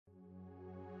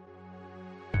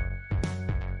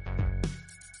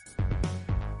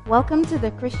Welcome to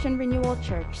the Christian Renewal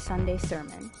Church Sunday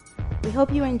Sermon. We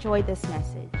hope you enjoyed this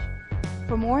message.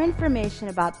 For more information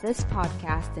about this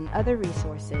podcast and other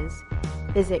resources,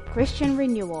 visit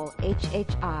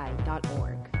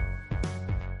christianrenewalhhi.org.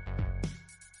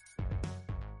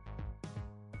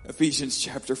 Ephesians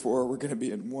chapter 4, we're going to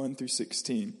be in 1 through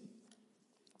 16.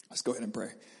 Let's go ahead and pray.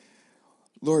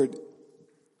 Lord,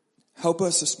 help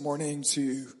us this morning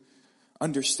to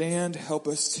understand, help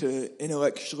us to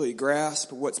intellectually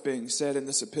grasp what's being said in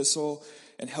this epistle,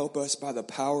 and help us by the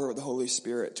power of the Holy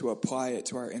Spirit to apply it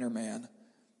to our inner man.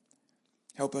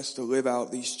 Help us to live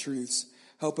out these truths.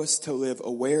 Help us to live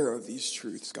aware of these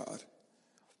truths, God.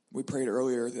 We prayed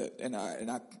earlier that, and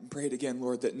I prayed again,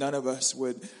 Lord, that none of us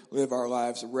would live our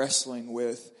lives wrestling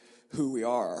with who we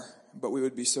are, but we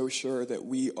would be so sure that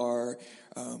we are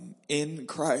in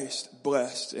Christ,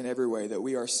 blessed in every way, that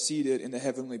we are seated in the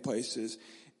heavenly places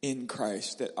in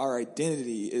Christ, that our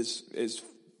identity is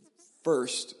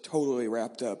first totally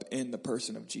wrapped up in the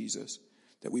person of Jesus,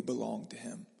 that we belong to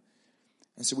him.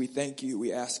 And so we thank you,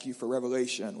 we ask you for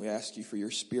revelation, we ask you for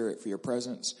your spirit, for your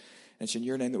presence. And it's in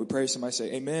your name that we pray. Somebody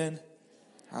say amen.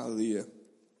 Hallelujah.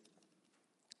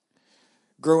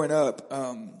 Growing up,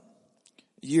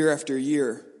 year after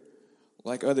year,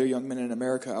 like other young men in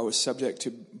America, I was subject to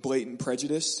blatant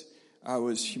prejudice. I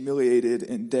was humiliated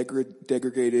and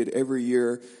degraded every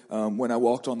year when I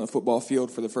walked on the football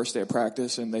field for the first day of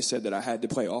practice, and they said that I had to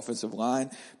play offensive line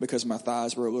because my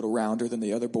thighs were a little rounder than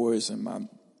the other boys and my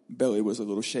belly was a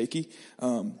little shaky.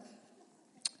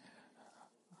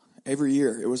 Every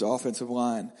year it was offensive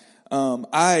line.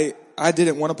 I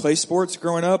didn't want to play sports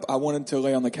growing up. I wanted to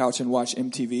lay on the couch and watch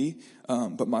MTV,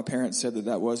 but my parents said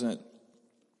that wasn't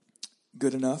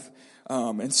good enough.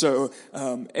 And so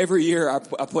every year I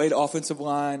played offensive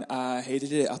line. I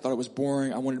hated it. I thought it was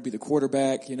boring. I wanted to be the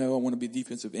quarterback. I wanted to be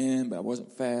defensive end, but I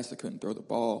wasn't fast. I couldn't throw the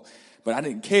ball. But I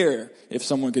didn't care if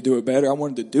someone could do it better. I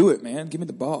wanted to do it, man. Give me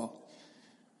the ball.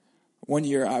 One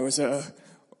year I was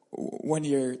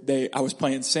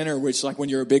playing center, which, like, when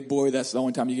you're a big boy, that's the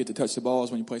only time you get to touch the ball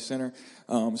is when you play center.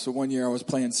 So one year I was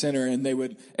playing center, and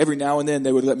every now and then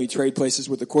they would let me trade places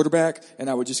with the quarterback, and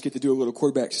I would just get to do a little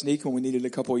quarterback sneak when we needed a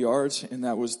couple yards, and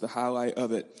that was the highlight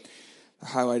of it.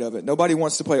 Nobody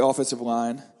wants to play offensive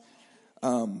line.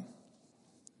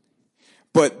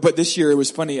 But this year it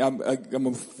was funny. I'm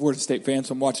a Florida State fan,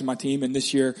 so I'm watching my team, and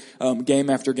this year, game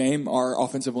after game, our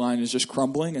offensive line is just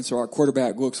crumbling, and so our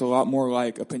quarterback looks a lot more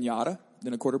like a piñata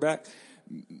than a quarterback,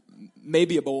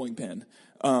 maybe a bowling pin,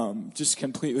 just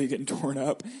completely getting torn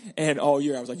up. And all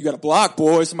year I was like, "You got to block,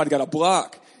 boys! Somebody got to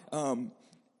block." And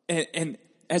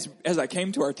as I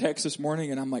came to our text this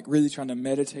morning, and I'm like really trying to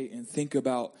meditate and think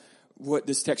about what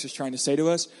this text is trying to say to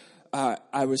us,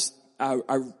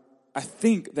 I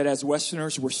think that as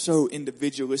Westerners, we're so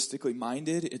individualistically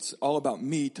minded. It's all about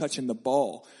me touching the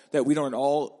ball, that we don't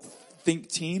all think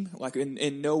team. Like,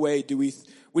 in no way do we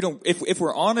don't, if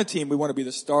we're on a team, we want to be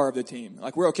the star of the team.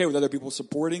 Like, we're okay with other people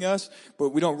supporting us, but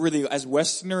we don't really, as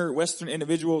Western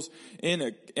individuals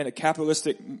in a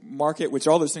capitalistic market, which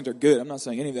all those things are good. I'm not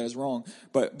saying any of that is wrong,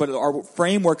 but our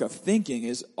framework of thinking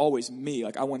is always me.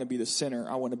 Like, I want to be the center.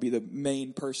 I want to be the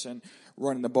main person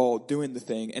running the ball, doing the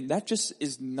thing. And that just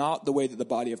is not the way that the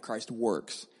body of Christ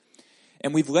works.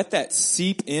 And we've let that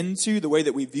seep into the way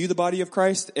that we view the body of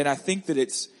Christ. And I think that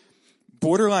it's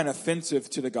borderline offensive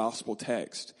to the gospel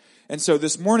text. And so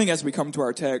this morning, as we come to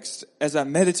our text, as I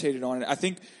meditated on it, I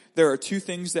think there are two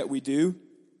things that we do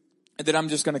that I'm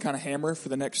just going to kind of hammer for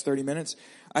the next 30 minutes.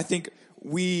 I think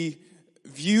we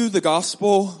view the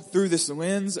gospel through this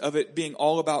lens of it being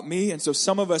all about me. And so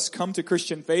some of us come to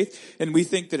Christian faith and we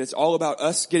think that it's all about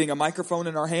us getting a microphone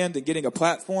in our hand and getting a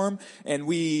platform. And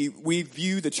we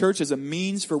view the church as a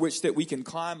means for which that we can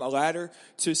climb a ladder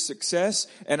to success.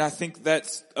 And I think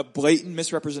that's a blatant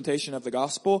misrepresentation of the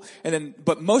gospel.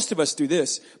 But most of us do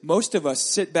this. Most of us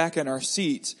sit back in our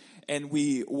seats and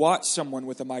we watch someone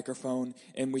with a microphone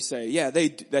and we say, yeah,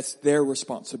 that's their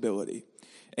responsibility.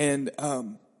 And,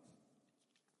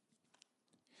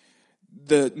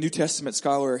 the New Testament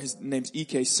scholar, his name's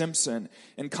E.K. Simpson,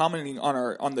 and commenting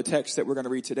on the text that we're going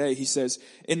to read today, he says,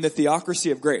 in the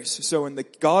theocracy of grace, so in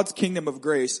God's kingdom of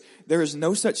grace, there is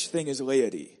no such thing as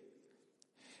laity.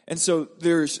 And so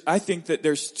I think that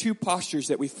there's two postures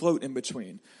that we float in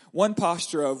between. One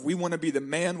posture of we want to be the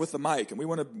man with the mic, and we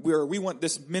want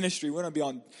this ministry, we want to be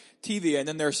on TV, and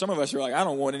then there are some of us who are like, I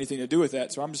don't want anything to do with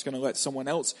that, so I'm just going to let someone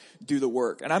else do the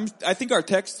work. And I think our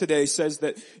text today says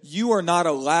that you are not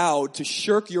allowed to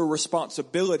shirk your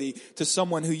responsibility to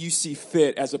someone who you see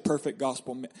fit as a perfect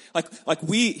gospel man.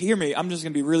 Hear me, I'm just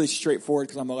going to be really straightforward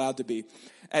because I'm allowed to be.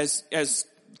 As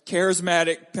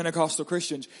charismatic Pentecostal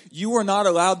Christians, you are not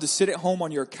allowed to sit at home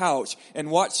on your couch and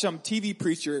watch some TV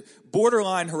preacher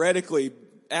borderline heretically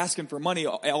asking for money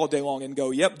all day long and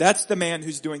go, yep, that's the man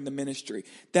who's doing the ministry.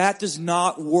 That does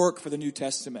not work for the New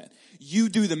Testament. You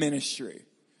do the ministry.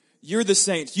 You're the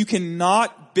saints. You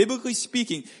cannot, biblically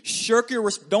speaking,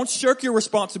 don't shirk your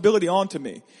responsibility onto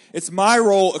me. It's my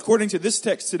role, according to this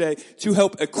text today, to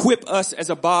help equip us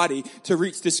as a body to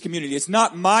reach this community. It's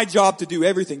not my job to do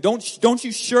everything. Don't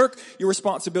you shirk your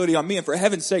responsibility on me. And for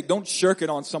heaven's sake, don't shirk it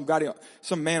on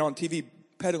some man on TV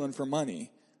peddling for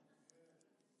money.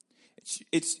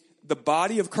 It's the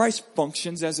body of Christ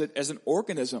functions as an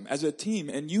organism, as a team,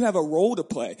 and you have a role to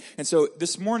play. And so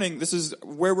this morning, this is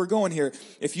where we're going here.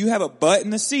 If you have a butt in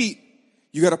the seat,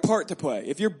 you got a part to play.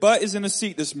 If your butt is in a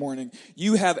seat this morning,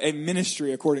 you have a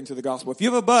ministry according to the gospel. If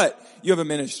you have a butt, you have a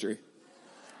ministry.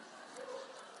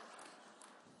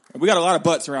 And we got a lot of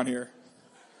butts around here.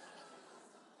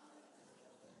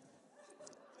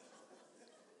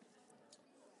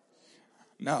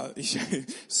 No,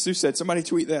 Sue said, somebody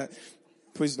tweet that.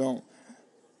 Please don't.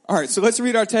 All right, so let's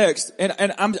read our text.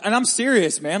 And I'm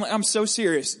serious, man. I'm so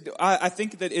serious. I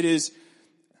think that it is.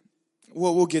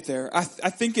 Well, we'll get there. I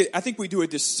think we do a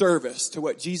disservice to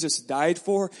what Jesus died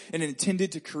for and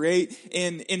intended to create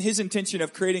in his intention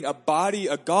of creating a body,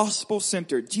 a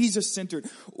gospel-centered, Jesus-centered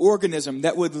organism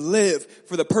that would live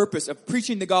for the purpose of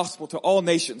preaching the gospel to all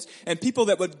nations, and people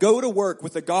that would go to work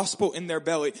with the gospel in their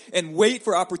belly and wait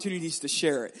for opportunities to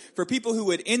share it. For people who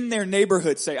would in their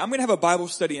neighborhood say, I'm going to have a Bible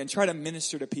study and try to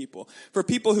minister to people. For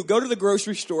people who go to the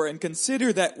grocery store and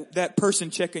consider that person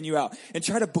checking you out and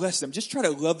try to bless them, just try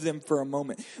to love them for a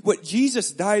moment. What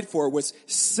Jesus died for was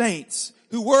saints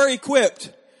who were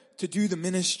equipped to do the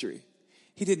ministry.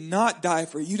 He did not die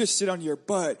for you to sit on your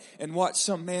butt and watch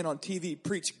some man on TV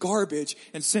preach garbage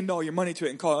and send all your money to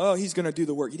it and call, he's going to do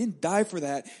the work. He didn't die for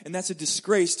that, and that's a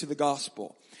disgrace to the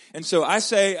gospel. And so I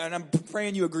say, and I'm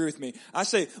praying you agree with me, I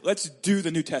say, let's do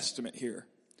the New Testament here.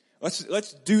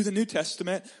 Let's do the New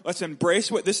Testament. Let's embrace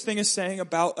what this thing is saying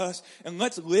about us. And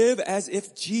let's live as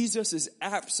if Jesus is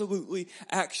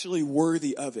actually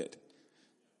worthy of it.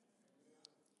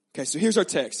 Okay, so here's our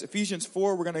text. Ephesians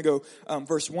 4, we're going to go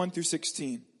verse 1 through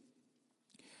 16.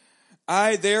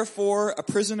 I, therefore, a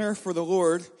prisoner for the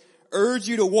Lord, urge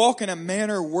you to walk in a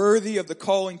manner worthy of the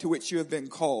calling to which you have been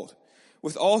called,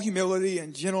 with all humility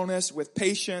and gentleness, with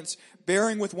patience,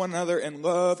 bearing with one another in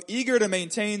love, eager to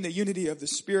maintain the unity of the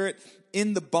Spirit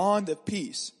in the bond of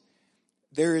peace.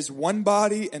 There is one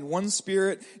body and one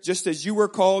Spirit, just as you were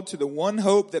called to the one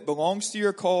hope that belongs to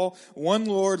your call, one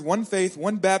Lord, one faith,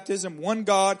 one baptism, one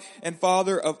God and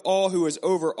Father of all, who is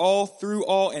over all, through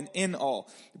all, and in all.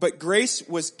 But grace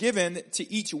was given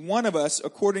to each one of us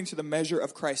according to the measure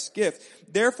of Christ's gift.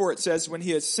 Therefore it says, when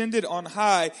he ascended on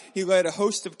high, he led a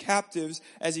host of captives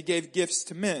as he gave gifts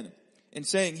to men. In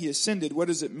saying he ascended, what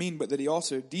does it mean but that he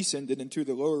also descended into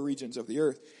the lower regions of the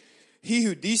earth? He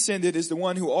who descended is the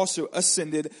one who also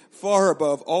ascended far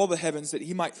above all the heavens, that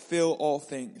he might fill all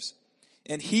things.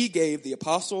 And he gave the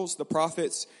apostles, the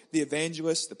prophets, the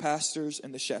evangelists, the pastors,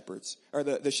 and the shepherds, or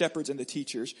the shepherds and the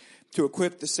teachers, to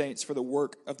equip the saints for the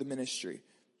work of the ministry,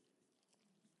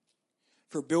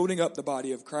 for building up the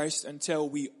body of Christ until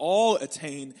we all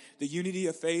attain the unity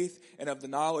of faith and of the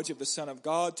knowledge of the Son of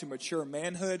God, to mature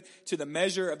manhood, to the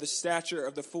measure of the stature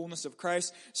of the fullness of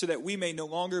Christ, so that we may no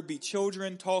longer be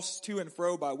children, tossed to and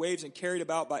fro by waves and carried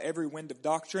about by every wind of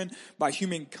doctrine, by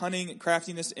human cunning and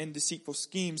craftiness and deceitful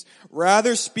schemes.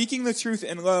 Rather, speaking the truth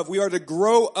in love, we are to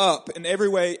grow up in every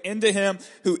way into him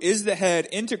who is the head,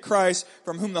 into Christ,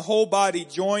 from whom the whole body,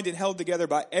 joined and held together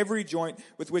by every joint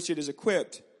with which it is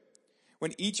equipped,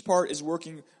 when each part is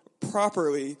working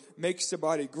properly, makes the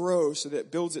body grow so that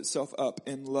it builds itself up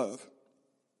in love.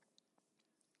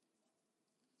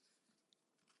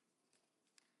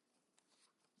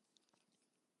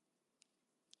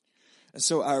 And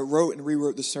so I wrote and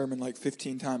rewrote the sermon like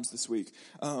 15 times this week.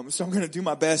 So I'm going to do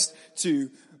my best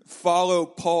to follow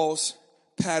Paul's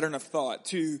pattern of thought,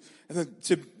 to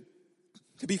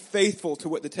be faithful to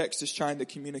what the text is trying to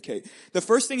communicate. The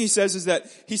first thing he says is that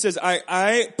he says,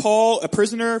 I, Paul, a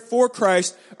prisoner for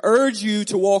Christ, urge you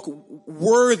to walk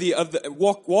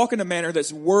in a manner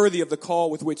that's worthy of the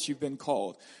call with which you've been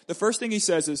called. The first thing he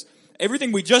says is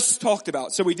everything we just talked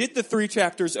about. So we did the 3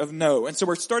 chapters of no. And so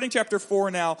we're starting chapter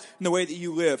 4 now in the way that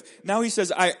you live. Now he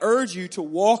says, I urge you to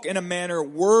walk in a manner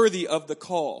worthy of the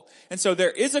call. And so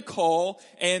there is a call,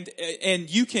 and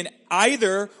you can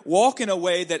either walk in a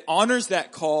way that honors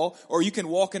that call, or you can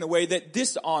walk in a way that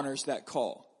dishonors that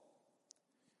call.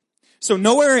 So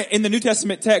nowhere in the New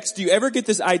Testament text do you ever get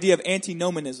this idea of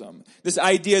antinomianism, this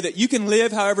idea that you can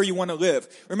live however you want to live.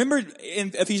 Remember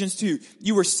in Ephesians 2,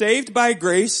 you were saved by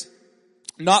grace,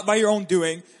 not by your own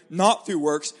doing, not through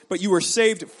works, but you were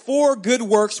saved for good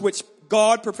works which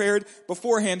God prepared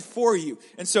beforehand for you.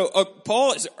 And so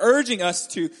Paul is urging us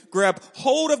to grab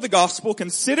hold of the gospel,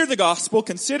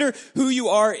 consider who you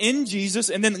are in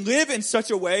Jesus, and then live in such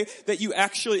a way that you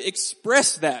actually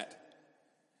express that.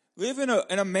 Live in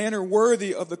a manner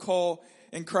worthy of the call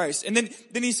in Christ. And then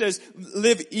he says,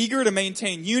 live eager to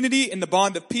maintain unity in the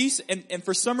bond of peace. And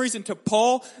for some reason to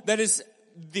Paul, that is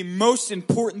the most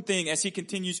important thing as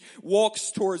he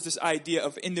walks towards this idea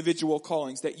of individual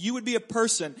callings, that you would be a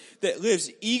person that lives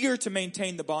eager to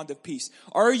maintain the bond of peace.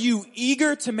 Are you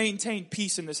eager to maintain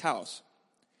peace in this house?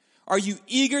 Are you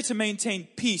eager to maintain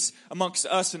peace amongst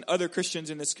us and other Christians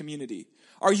in this community?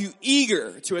 Are you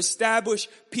eager to establish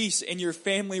peace in your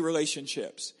family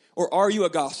relationships? Or are you a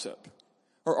gossip?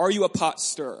 Or are you a pot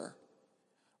stirrer?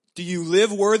 Do you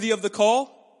live worthy of the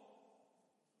call?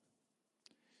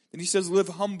 And he says, live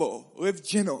humble, live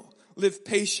gentle, live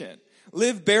patient,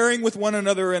 live bearing with one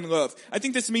another in love. I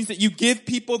think this means that you give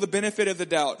people the benefit of the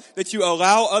doubt, that you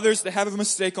allow others to have a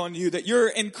mistake on you, that you're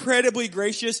incredibly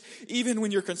gracious even when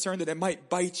you're concerned that it might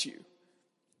bite you.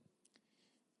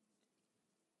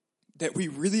 That we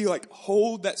really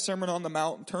hold that Sermon on the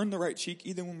Mount and turn the right cheek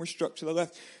even when we're struck to the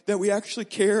left. That we actually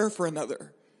care for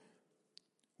another.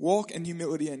 Walk in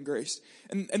humility and grace.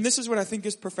 And this is what I think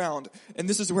is profound. And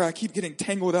this is where I keep getting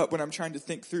tangled up when I'm trying to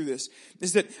think through this.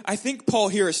 Is that I think Paul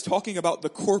here is talking about the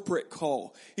corporate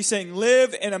call. He's saying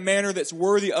live in a manner that's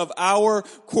worthy of our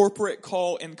corporate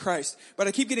call in Christ. But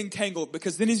I keep getting tangled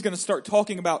because then he's going to start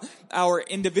talking about our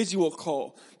individual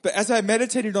call. But as I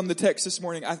meditated on the text this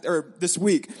morning, or this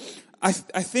week, I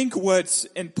think what's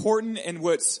important and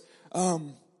what's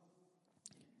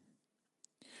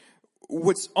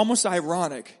almost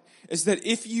ironic is that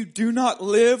if you do not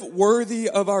live worthy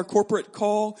of our corporate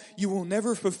call, you will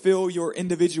never fulfill your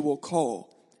individual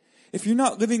call. If you're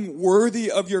not living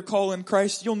worthy of your call in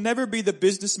Christ, you'll never be the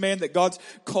businessman that God's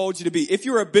called you to be. If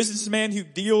you're a businessman who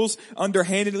deals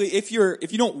underhandedly, if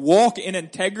you don't walk in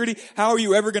integrity, how are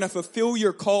you ever going to fulfill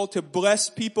your call to bless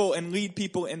people and lead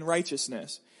people in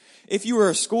righteousness? If you are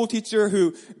a school teacher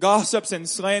who gossips and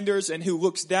slanders and who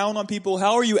looks down on people,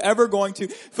 how are you ever going to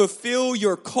fulfill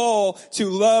your call to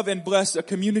love and bless a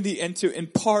community and to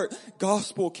impart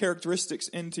gospel characteristics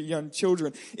into young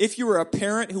children? If you are a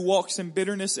parent who walks in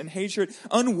bitterness and hatred,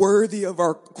 unworthy of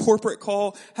our corporate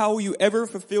call, how will you ever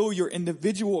fulfill your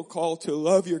individual call to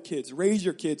love your kids, raise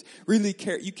your kids, really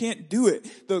care? You can't do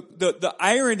it. The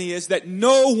irony is that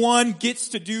no one gets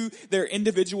to do their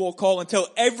individual call until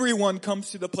everyone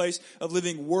comes to the place of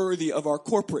living worthy of our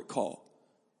corporate call.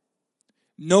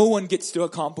 No one gets to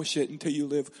accomplish it until you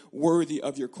live worthy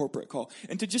of your corporate call.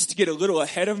 And to get a little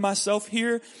ahead of myself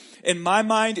here, in my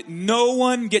mind, no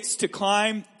one gets to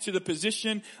climb to the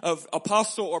position of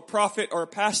apostle or prophet or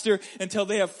pastor until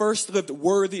they have first lived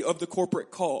worthy of the corporate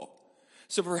call.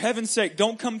 So for heaven's sake,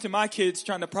 don't come to my kids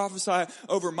trying to prophesy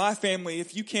over my family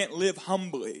if you can't live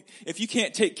humbly, if you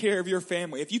can't take care of your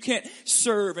family, if you can't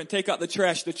serve and take out the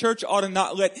trash. The church ought to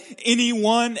not let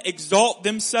anyone exalt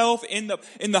themselves in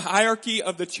the hierarchy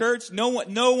of the church. No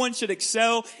one should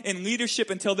excel in leadership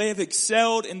until they have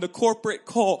excelled in the corporate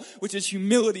call, which is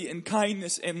humility and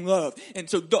kindness and love. And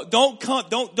so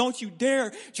don't you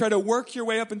dare try to work your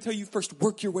way up until you first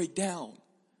work your way down.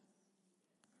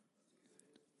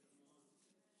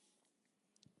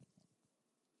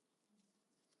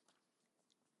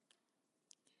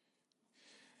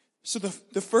 So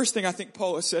the first thing I think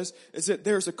Paul says is that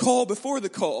there's a call before the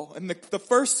call. And the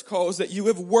first call is that you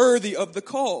live worthy of the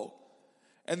call.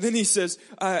 And then he says,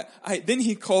 then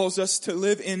he calls us to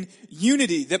live in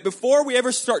unity. That before we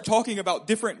ever start talking about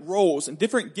different roles and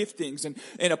different giftings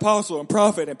and apostle and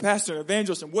prophet and pastor and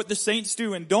evangelist and what the saints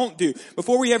do and don't do,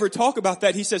 before we ever talk about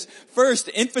that, he says, first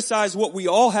emphasize what we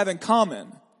all have in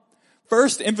common.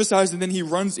 First, emphasize, and then he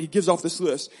gives off this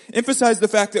list. Emphasize the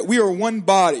fact that we are one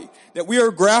body, that we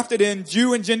are grafted in,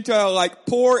 Jew and Gentile alike,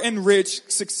 poor and rich,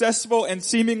 successful and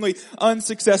seemingly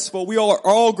unsuccessful. We are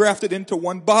all grafted into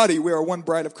one body. We are one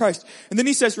bride of Christ. And then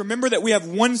he says, remember that we have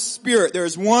one Spirit. There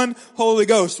is one Holy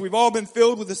Ghost. We've all been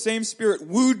filled with the same Spirit,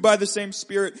 wooed by the same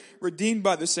Spirit, redeemed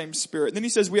by the same Spirit. And then he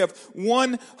says we have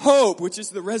one hope, which is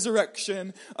the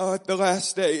resurrection at the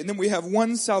last day. And then we have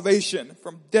one salvation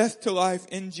from death to life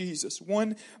in Jesus.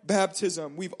 One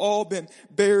baptism. We've all been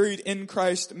buried in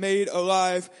Christ, made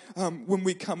alive when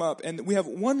we come up. And we have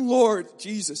one Lord,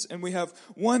 Jesus, and we have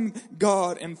one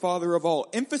God and Father of all.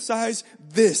 Emphasize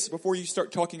this before you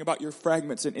start talking about your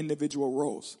fragments and individual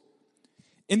roles.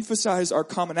 emphasize our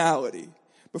commonality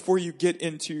before you get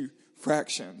into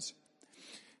fractions.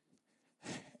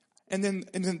 And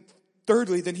then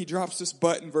thirdly, then he drops this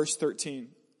but in verse 13.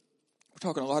 We're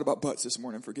talking a lot about buts this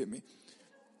morning, forgive me.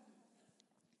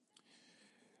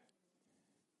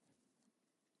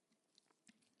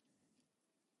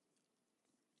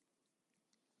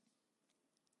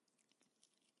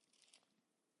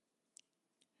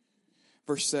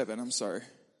 Verse 7, I'm sorry.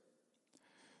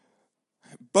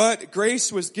 But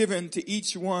grace was given to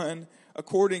each one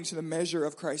according to the measure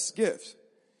of Christ's gift.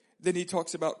 Then he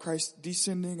talks about Christ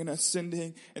descending and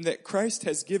ascending, and that Christ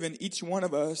has given each one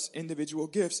of us individual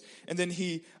gifts. And then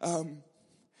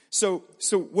so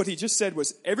what he just said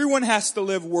was everyone has to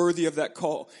live worthy of that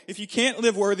call. If you can't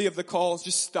live worthy of the call,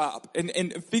 just stop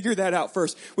and figure that out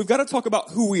first. We've got to talk about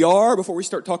who we are before we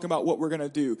start talking about what we're going to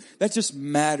do. That just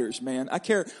matters, man. I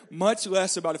care much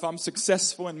less about if I'm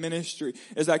successful in ministry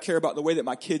as I care about the way that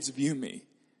my kids view me.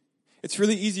 It's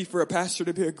really easy for a pastor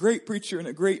to be a great preacher and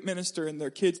a great minister and their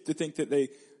kids to think that they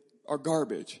are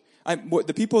garbage.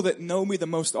 The people that know me the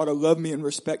most ought to love me and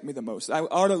respect me the most. I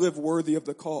ought to live worthy of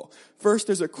the call. First,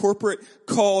 there's a corporate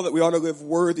call that we ought to live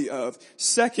worthy of.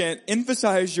 Second,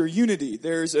 emphasize your unity.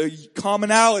 There's a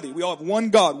commonality. We all have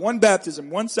one God, one baptism,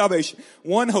 one salvation,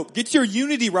 one hope. Get your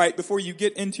unity right before you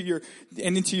get into your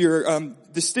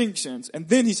distinctions. And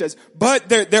then he says, but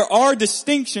there are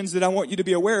distinctions that I want you to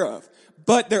be aware of.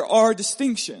 But there are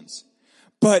distinctions.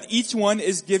 But each one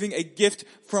is giving a gift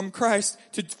from Christ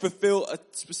to fulfill a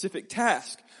specific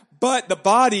task. But the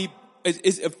body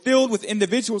is filled with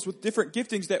individuals with different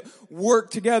giftings that work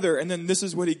together. And then this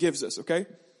is what he gives us, okay?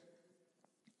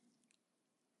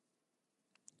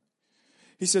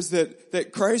 He says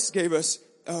that Christ gave us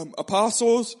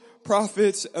apostles,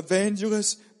 prophets,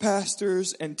 evangelists,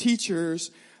 pastors, and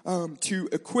teachers to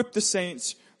equip the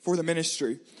saints for the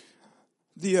ministry.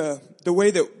 The way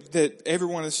that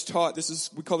everyone is taught,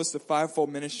 we call this the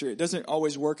fivefold ministry. It doesn't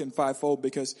always work in fivefold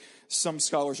because some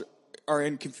scholars are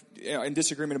in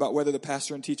disagreement about whether the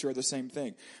pastor and teacher are the same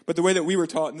thing. But the way that we were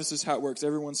taught, and this is how it works.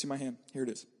 Everyone see my hand? Here it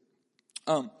is.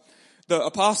 The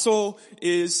apostle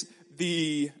is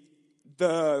the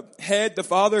head, the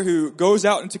father who goes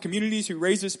out into communities, who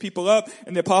raises people up,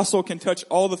 and the apostle can touch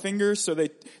all the fingers, so they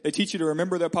teach you to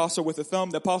remember the apostle with the thumb.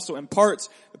 The apostle imparts,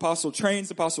 the apostle trains,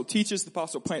 the apostle teaches, the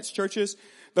apostle plants churches.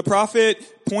 The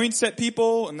prophet points at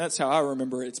people, and that's how I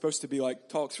remember it. It's supposed to be like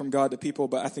talks from God to people,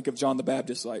 but I think of John the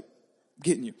Baptist like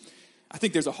getting you. I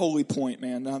think there's a holy point,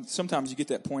 man. Sometimes you get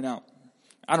that point out.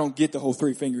 I don't get the whole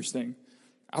three fingers thing.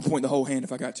 I'll point the whole hand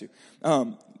if I got to.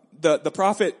 The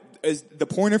prophet is the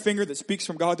pointer finger that speaks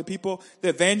from God to people. The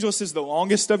evangelist is the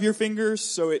longest of your fingers,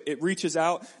 so it reaches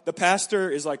out. The pastor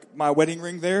is like my wedding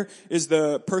ring there, is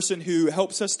the person who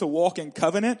helps us to walk in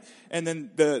covenant. And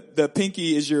then the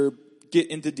pinky is your get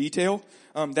into detail.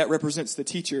 That represents the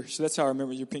teacher. So that's how I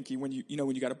remember your pinky when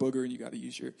you got a booger and you got to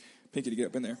use your pinky to get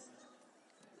up in there.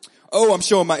 Oh, I'm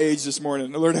showing my age this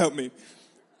morning. The Lord help me.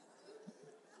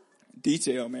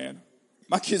 Detail, man.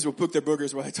 My kids will poke their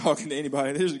boogers while they're talking to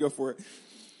anybody. They just go for it.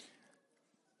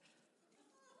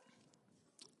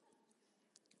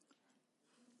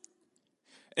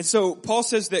 And so Paul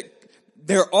says that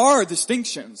there are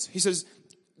distinctions. He says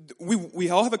we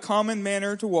all have a common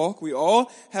manner to walk. We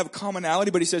all have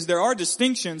commonality, but he says there are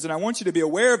distinctions, and I want you to be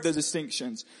aware of the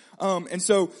distinctions. And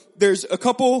so there's a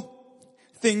couple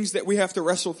things that we have to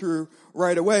wrestle through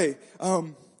right away.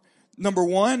 Number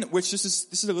one, which this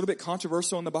is a little bit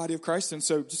controversial in the body of Christ, and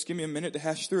so just give me a minute to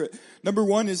hash through it. Number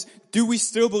one is, do we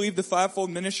still believe the fivefold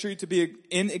ministry to be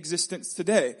in existence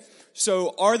today?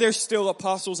 So are there still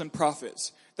apostles and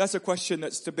prophets? That's a question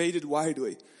that's debated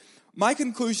widely. My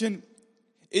conclusion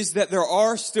is that there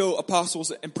are still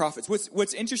apostles and prophets.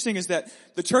 What's interesting is that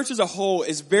the church as a whole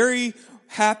is very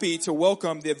happy to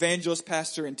welcome the evangelist,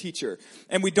 pastor, and teacher.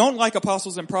 And we don't like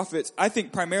apostles and prophets, I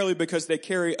think primarily because they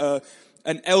carry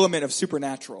an element of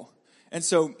supernatural. And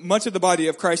so much of the body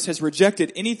of Christ has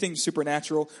rejected anything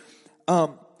supernatural.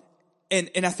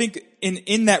 And I think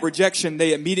in that rejection,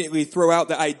 they immediately throw out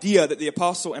the idea that the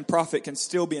apostle and prophet can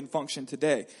still be in function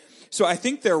today. So I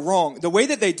think they're wrong. The way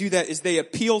that they do that is they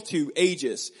appeal to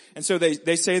ages. And so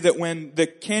they say that when the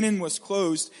canon was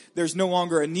closed, there's no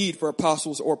longer a need for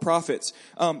apostles or prophets.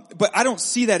 But I don't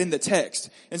see that in the text.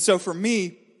 And so for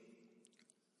me,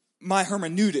 my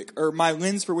hermeneutic, or my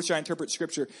lens for which I interpret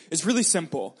scripture, is really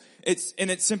simple. It's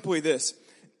simply this.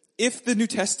 If the New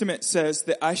Testament says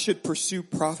that I should pursue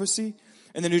prophecy,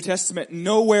 and the New Testament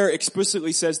nowhere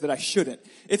explicitly says that I shouldn't.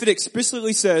 If it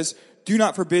explicitly says, do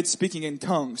not forbid speaking in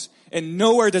tongues, and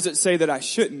nowhere does it say that I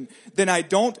shouldn't, then I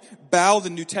don't bow the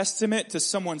New Testament to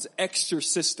someone's extra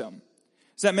system.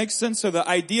 Does that make sense? So the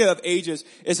idea of ages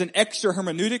is an extra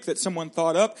hermeneutic that someone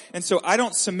thought up. And so I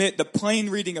don't submit the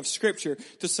plain reading of Scripture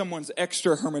to someone's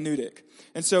extra hermeneutic.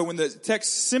 And so when the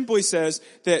text simply says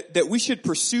that we should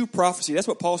pursue prophecy, that's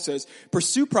what Paul says.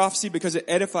 Pursue prophecy because it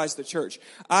edifies the church.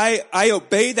 I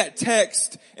obey that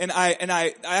text and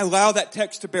I allow that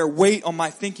text to bear weight on my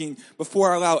thinking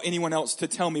before I allow anyone else to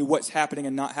tell me what's happening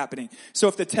and not happening. So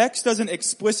if the text doesn't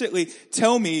explicitly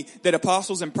tell me that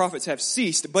apostles and prophets have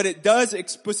ceased, but it does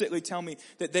explicitly tell me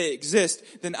that they exist,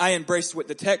 then I embrace what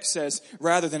the text says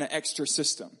rather than an extra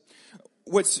system.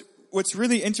 What's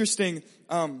really interesting,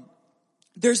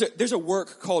 there's a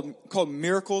work called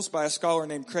Miracles by a scholar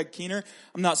named Craig Keener.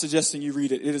 I'm not suggesting you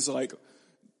read it. It is like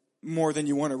more than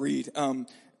you want to read.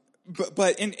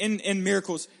 But in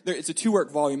Miracles, it's a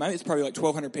 2-work volume. It's probably like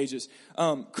 1,200 pages.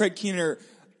 Craig Keener,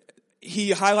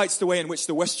 he highlights the way in which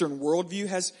the Western worldview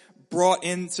has brought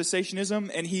in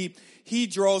cessationism, and he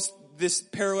draws this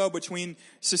parallel between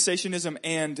cessationism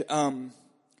and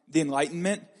the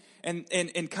Enlightenment.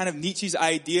 And kind of Nietzsche's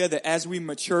idea that as we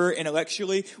mature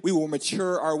intellectually, we will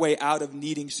mature our way out of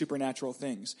needing supernatural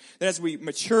things. That as we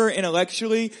mature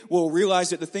intellectually, we'll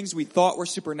realize that the things we thought were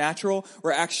supernatural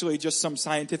were actually just some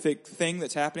scientific thing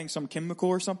that's happening, some chemical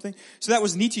or something. So that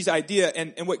was Nietzsche's idea.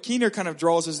 And what Keener kind of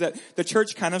draws is that the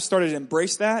church kind of started to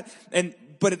embrace that.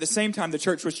 But at the same time, the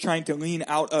church was trying to lean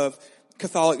out of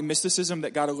Catholic mysticism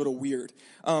that got a little weird.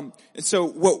 And so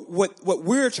what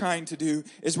we're trying to do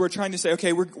is we're trying to say,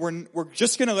 okay, we're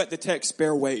just going to let the text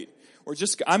bear weight.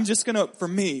 I'm just going to, for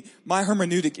me, my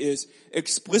hermeneutic is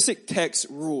explicit text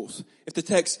rules. If the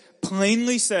text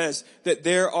plainly says that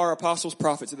there are apostles,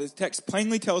 prophets, if the text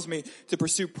plainly tells me to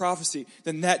pursue prophecy,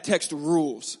 then that text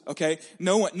rules, okay?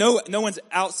 No one's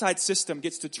outside system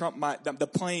gets to trump the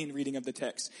plain reading of the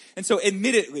text. And so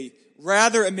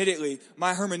rather admittedly,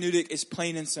 my hermeneutic is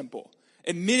plain and simple.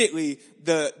 Admittedly,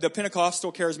 the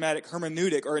Pentecostal charismatic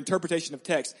hermeneutic or interpretation of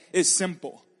text is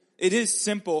simple. It is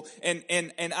simple,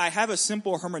 and I have a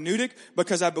simple hermeneutic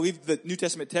because I believe the New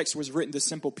Testament text was written to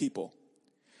simple people.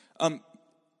 I'm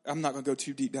not going to go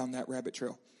too deep down that rabbit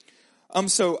trail.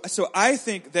 So I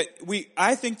think that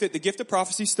the gift of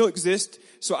prophecy still exists.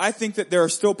 So I think that there are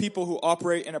still people who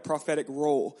operate in a prophetic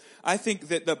role. I think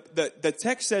that the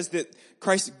text says that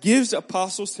Christ gives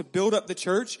apostles to build up the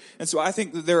church. And so I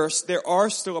think that there are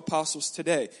still apostles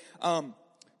today.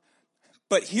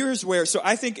 But here's where, so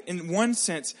I think in one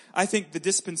sense, I think the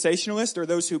dispensationalists or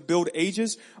those who build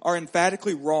ages are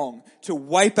emphatically wrong to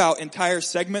wipe out entire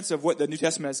segments of what the New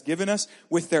Testament has given us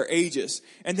with their ages.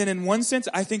 And then in one sense,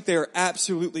 I think they are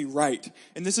absolutely right.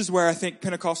 And this is where I think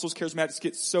Pentecostals, charismatics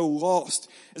get so lost,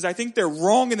 is I think they're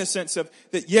wrong in the sense of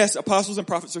that yes, apostles and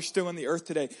prophets are still in the earth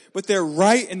today, but they're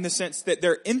right in the sense that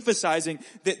they're emphasizing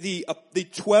that the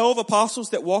 12 apostles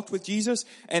that walked with Jesus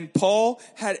and Paul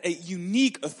had a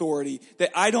unique authority that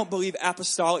I don't believe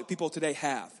apostolic people today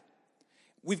have.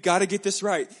 We've got to get this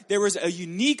right. There was a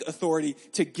unique authority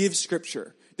to give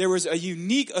Scripture. There was a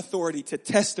unique authority to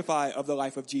testify of the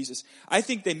life of Jesus. I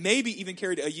think they maybe even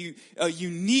carried a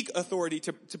unique authority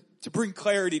to bring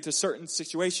clarity to certain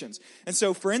situations. And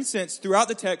so, for instance, throughout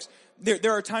the text,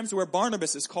 there are times where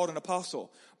Barnabas is called an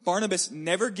apostle. Barnabas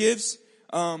never gives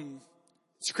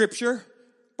Scripture.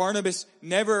 Barnabas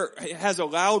never has a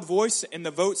loud voice in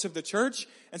the votes of the church.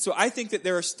 And so I think that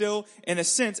there are still, in a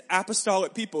sense,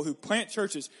 apostolic people who plant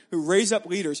churches, who raise up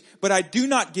leaders. But I do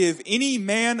not give any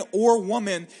man or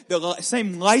woman the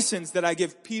same license that I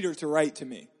give Peter to write to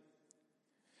me.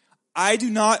 I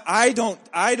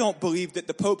don't believe that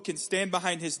the Pope can stand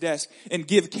behind his desk and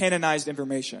give canonized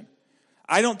information.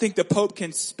 I don't think the Pope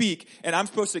can speak, and I'm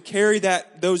supposed to carry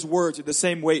those words at the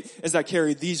same weight as I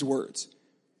carry these words.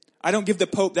 I don't give the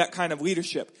Pope that kind of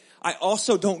leadership. I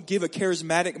also don't give a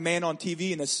charismatic man on TV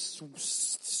in a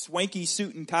swanky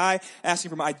suit and tie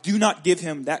asking for I do not give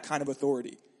him that kind of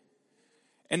authority.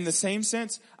 In the same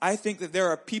sense, I think that there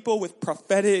are people with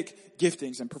prophetic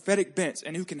giftings and prophetic bents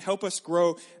and who can help us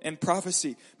grow in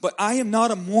prophecy. But I am not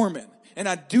a Mormon. And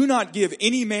I do not give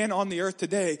any man on the earth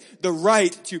today the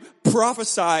right to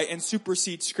prophesy and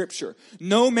supersede Scripture.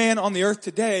 No man on the earth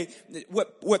today,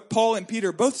 what Paul and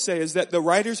Peter both say is that the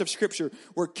writers of Scripture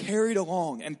were carried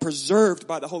along and preserved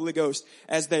by the Holy Ghost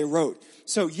as they wrote.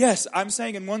 So yes, I'm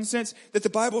saying in one sense that the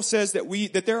Bible says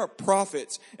that there are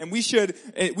prophets, and we should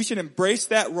embrace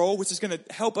that role, which is going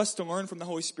to help us to learn from the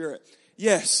Holy Spirit.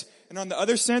 Yes. And on the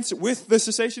other sense, with the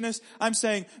cessationists, I'm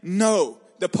saying no.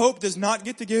 The Pope does not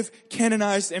get to give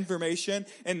canonized information.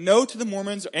 And no to the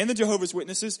Mormons and the Jehovah's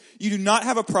Witnesses. You do not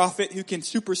have a prophet who can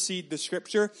supersede the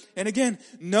Scripture. And again,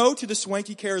 no to the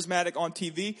swanky charismatic on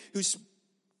TV who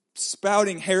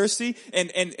spouting heresy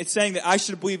and it's saying that I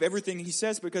should believe everything he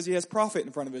says because he has prophet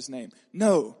in front of his name.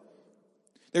 No.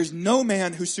 There's no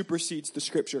man who supersedes the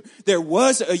scripture. There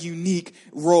was a unique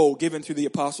role given to the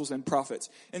apostles and prophets.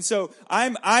 And so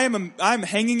I'm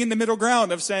hanging in the middle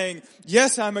ground of saying,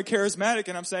 yes, I'm a charismatic,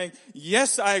 and I'm saying,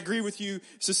 yes, I agree with you,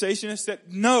 cessationists, that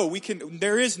no,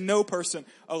 there is no person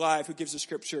alive who gives the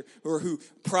scripture or who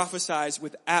prophesies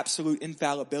with absolute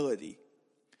infallibility.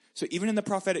 So even in the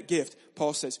prophetic gift,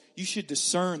 Paul says, you should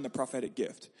discern the prophetic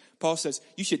gift. Paul says,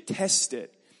 you should test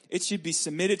it. It should be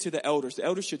submitted to the elders. The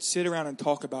elders should sit around and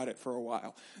talk about it for a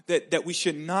while. That we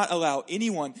should not allow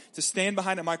anyone to stand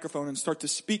behind a microphone and start to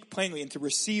speak plainly and to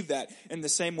receive that in the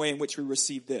same way in which we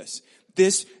receive this.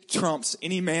 This trumps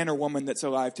any man or woman that's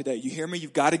alive today. You hear me?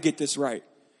 You've got to get this right.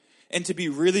 And to be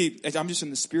really, I'm just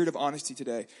in the spirit of honesty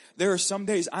today, there are some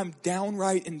days I'm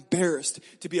downright embarrassed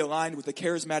to be aligned with the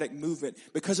charismatic movement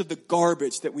because of the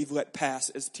garbage that we've let pass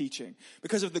as teaching.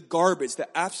 Because of the garbage, the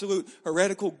absolute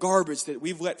heretical garbage that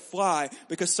we've let fly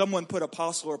because someone put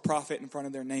apostle or prophet in front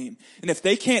of their name. And if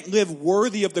they can't live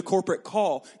worthy of the corporate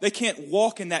call, they can't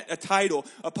walk in that a title,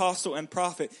 apostle and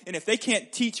prophet. And if they can't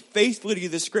teach faithfully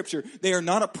the scripture, they are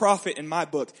not a prophet in my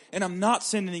book. And I'm not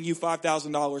sending you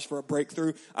 $5,000 for a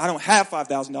breakthrough. I don't have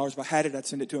 $5,000. If I had it, I'd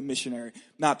send it to a missionary.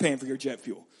 Not paying for your jet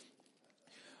fuel.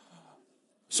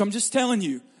 So I'm just telling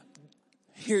you,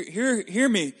 hear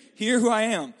me. Hear who I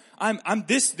am.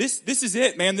 This is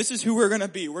it, man. This is who we're going to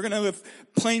be. We're going to live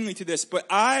plainly to this. But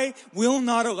I will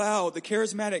not allow the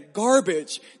charismatic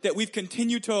garbage that we've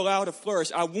continued to allow to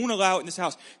flourish. I won't allow it in this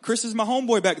house. Chris is my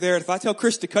homeboy back there. And if I tell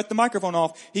Chris to cut the microphone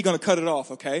off, he's going to cut it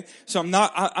off, okay? So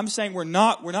I'm saying we're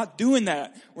not doing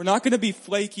that. We're not going to be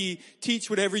flaky, teach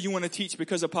whatever you want to teach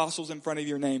because apostles in front of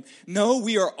your name. No,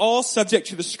 we are all subject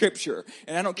to the scripture.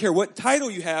 And I don't care what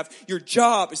title you have, your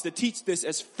job is to teach this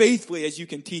as faithfully as you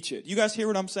can teach it. You guys hear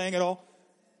what I'm saying at all?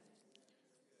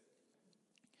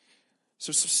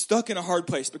 So stuck in a hard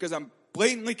place because I'm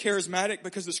blatantly charismatic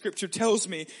because the scripture tells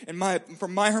me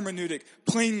from my hermeneutic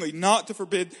plainly not to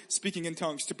forbid speaking in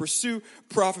tongues, to pursue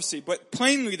prophecy. But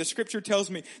plainly the scripture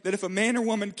tells me that if a man or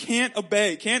woman can't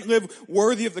obey, can't live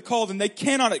worthy of the call, then they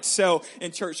cannot excel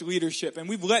in church leadership. And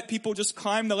we've let people just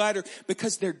climb the ladder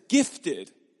because they're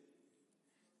gifted.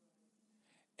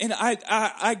 And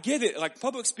I get it. Like,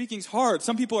 public speaking's hard.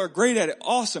 Some people are great at it.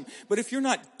 Awesome. But if you're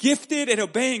not gifted at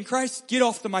obeying Christ, get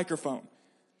off the microphone.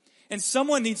 And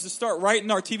someone needs to start writing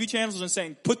our TV channels and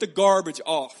saying, put the garbage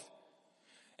off.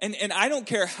 And I don't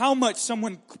care how much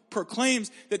someone proclaims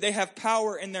that they have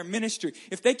power in their ministry.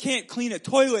 If they can't clean a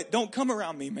toilet, don't come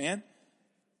around me, man.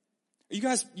 Are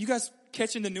you guys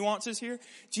catching the nuances here?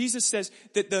 Jesus says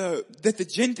that the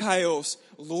Gentiles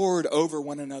lord over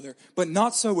one another, but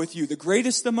not so with you. The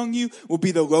greatest among you will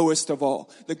be the lowest of all.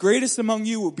 The greatest among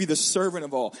you will be the servant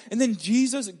of all. And then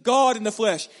Jesus, God in the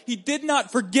flesh, he did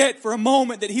not forget for a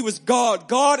moment that he was God.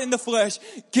 God in the flesh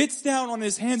gets down on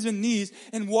his hands and knees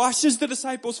and washes the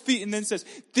disciples' feet and then says,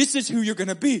 this is who you're going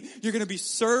to be. You're going to be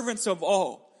servants of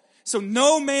all. So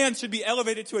no man should be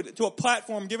elevated to a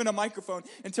platform, given a microphone,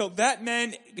 until that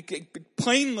man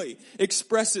plainly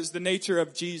expresses the nature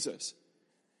of Jesus.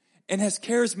 And as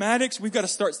charismatics, we've got to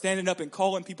start standing up and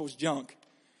calling people's junk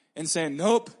and saying,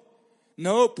 nope.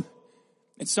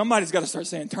 And somebody's got to start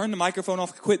saying, turn the microphone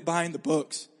off, quit buying the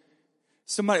books.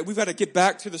 We've got to get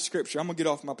back to the scripture. I'm going to get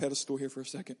off my pedestal here for a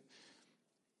second.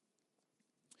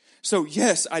 So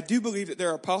yes, I do believe that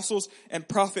there are apostles and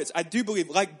prophets. I do believe,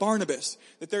 like Barnabas,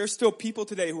 that there are still people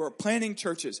today who are planting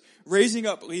churches, raising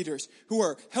up leaders, who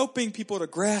are helping people to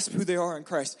grasp who they are in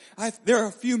Christ. There are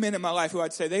a few men in my life who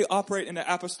I'd say they operate in an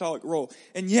apostolic role.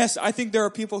 And yes, I think there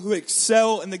are people who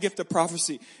excel in the gift of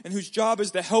prophecy and whose job is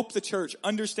to help the church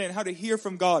understand how to hear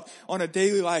from God on a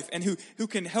daily life and who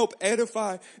can help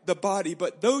edify the body.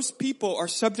 But those people are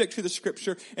subject to the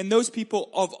scripture, and those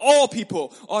people, of all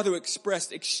people, ought to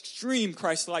express extreme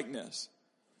Christ-likeness.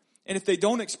 And if they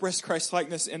don't express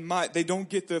Christ-likeness, they don't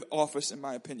get the office, in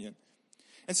my opinion.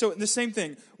 And so the same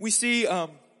thing, we see the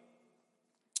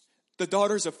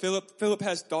daughters of Philip. Philip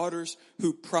has daughters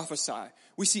who prophesy.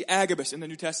 We see Agabus in the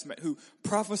New Testament who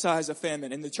prophesies a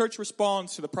famine, and the church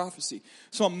responds to the prophecy.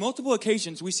 So on multiple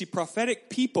occasions, we see prophetic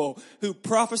people who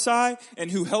prophesy and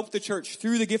who help the church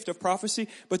through the gift of prophecy,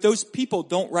 but those people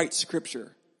don't write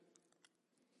scripture.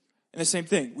 And the same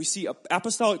thing, we see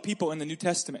apostolic people in the New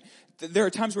Testament. There are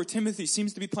times where Timothy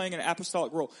seems to be playing an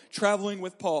apostolic role, traveling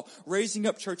with Paul, raising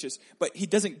up churches, but he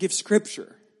doesn't give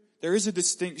scripture. There is a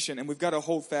distinction, and we've got to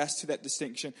hold fast to that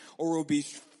distinction, or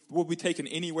we'll be taken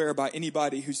anywhere by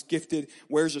anybody who's gifted,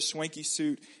 wears a swanky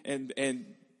suit, and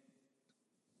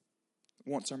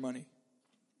wants our money.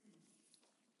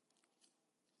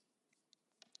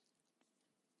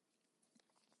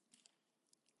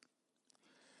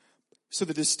 So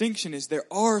the distinction is there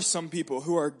are some people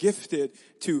who are gifted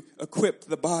to equip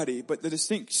the body, but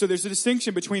so there's a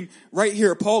distinction between, right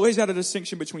here, Paul lays out a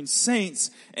distinction between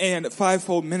saints and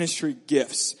fivefold ministry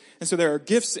gifts. And so there are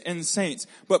gifts and saints.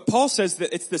 But Paul says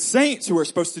that it's the saints who are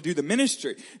supposed to do the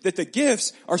ministry, that the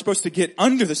gifts are supposed to get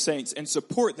under the saints and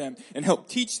support them and help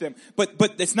teach them. But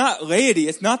it's not laity.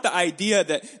 It's not the idea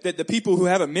that the people who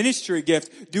have a ministry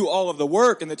gift do all of the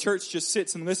work and the church just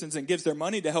sits and listens and gives their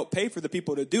money to help pay for the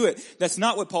people to do it. That's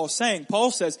not what Paul's saying.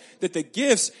 Paul says that the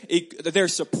gifts, that they're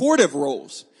supportive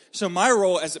roles. So my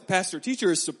role as a pastor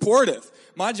teacher is supportive.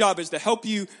 My job is to help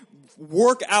you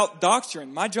work out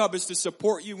doctrine. My job is to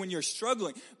support you when you're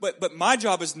struggling. But my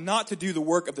job is not to do the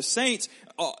work of the saints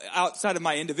outside of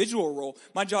my individual role.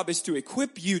 My job is to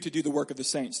equip you to do the work of the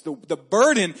saints. The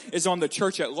burden is on the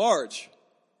church at large.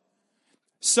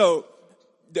 So,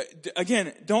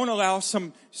 again, don't allow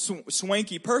some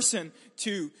swanky person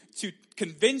to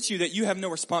convince you that you have no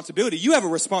responsibility. You have a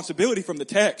responsibility from the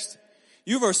text.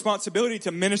 You have a responsibility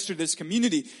to minister to this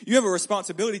community. You have a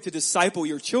responsibility to disciple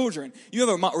your children. You have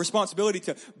a responsibility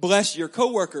to bless your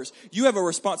coworkers. You have a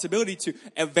responsibility to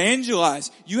evangelize.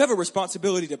 You have a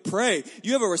responsibility to pray.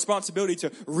 You have a responsibility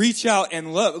to reach out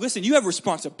and love. Listen, you have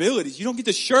responsibilities. You don't get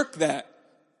to shirk that.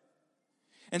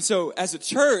 And so as a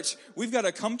church, we've got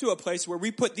to come to a place where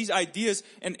we put these ideas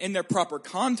in their proper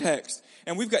context.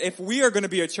 And if we are going to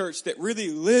be a church that really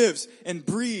lives and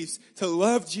breathes to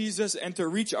love Jesus and to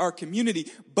reach our community,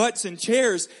 butts and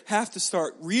chairs have to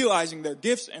start realizing their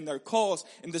gifts and their calls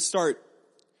and to start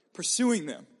pursuing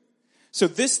them. So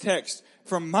this text,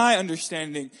 from my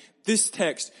understanding, this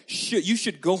text, you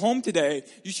should go home today,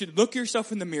 you should look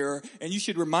yourself in the mirror, and you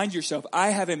should remind yourself, I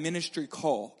have a ministry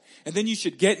call. And then you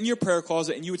should get in your prayer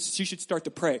closet and you should start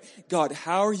to pray. God,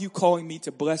 how are you calling me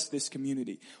to bless this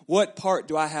community? What part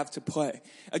do I have to play?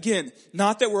 Again,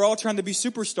 not that we're all trying to be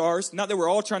superstars, not that we're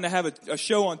all trying to have a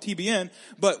show on TBN,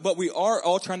 but we are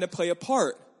all trying to play a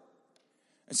part.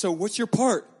 And so what's your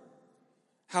part?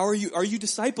 Are you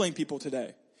discipling people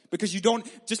today? Because you don't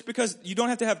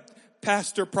have to have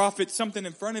pastor, prophet, something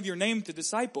in front of your name to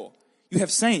disciple. You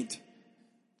have saint.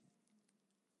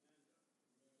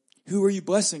 Who are you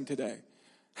blessing today?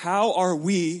 How are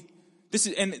we? This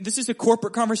is a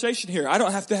corporate conversation here. I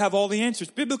don't have to have all the answers.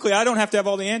 Biblically, I don't have to have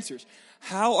all the answers.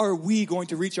 How are we going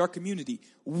to reach our community?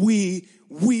 We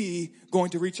going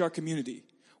to reach our community.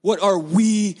 What are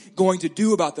we going to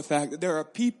do about the fact that there are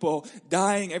people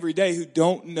dying every day who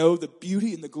don't know the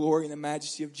beauty and the glory and the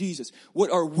majesty of Jesus?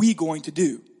 What are we going to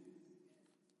do?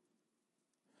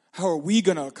 How are we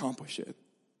going to accomplish it?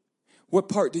 What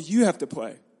part do you have to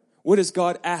play? What is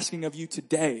God asking of you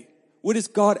today? What is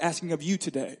God asking of you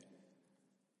today?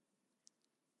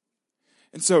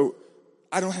 And so,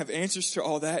 I don't have answers to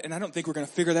all that, and I don't think we're going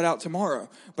to figure that out tomorrow.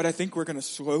 But I think we're going to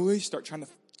slowly start trying to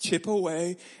chip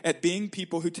away at being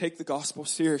people who take the gospel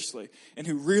seriously and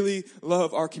who really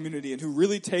love our community and who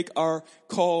really take our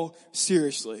call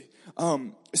seriously.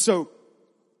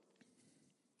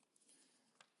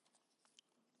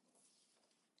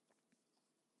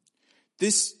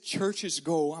 This church's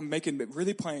goal, I'm making it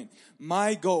really plain.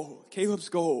 My goal, Caleb's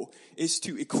goal, is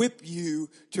to equip you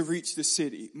to reach the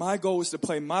city. My goal is to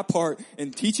play my part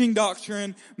in teaching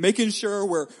doctrine, making sure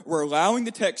we're allowing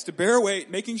the text to bear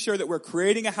weight, making sure that we're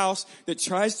creating a house that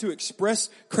tries to express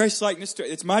Christ-likeness.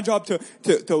 It's my job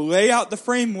to lay out the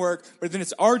framework, but then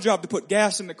it's our job to put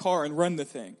gas in the car and run the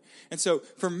thing. And so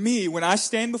for me, when I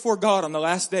stand before God on the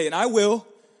last day, and I will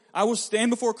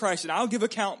stand before Christ and I'll give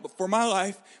account for my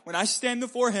life. When I stand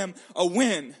before Him,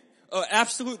 an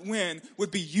absolute win would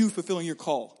be you fulfilling your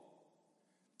call.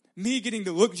 Me getting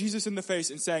to look Jesus in the face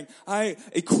and saying, I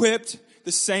equipped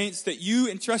the saints that you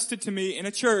entrusted to me in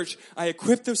a church. I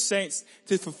equipped those saints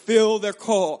to fulfill their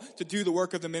call to do the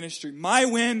work of the ministry. My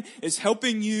win is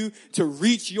helping you to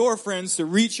reach your friends, to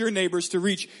reach your neighbors, to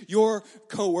reach your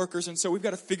coworkers. And so we've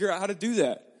got to figure out how to do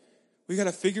that. We got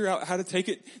to figure out how to take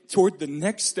it toward the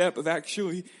next step of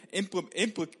actually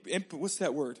what's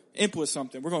that word? Implement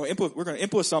something. We're going to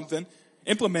implement something.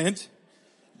 Implement.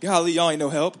 Golly, y'all ain't no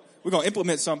help. We're going to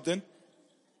implement something.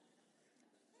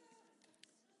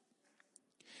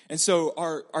 And so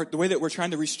the way that we're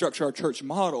trying to restructure our church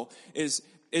model is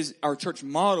our church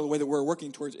model, the way that we're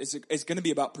working towards is going to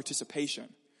be about participation.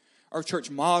 Our church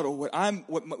model,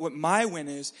 what my win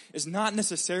is not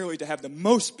necessarily to have the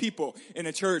most people in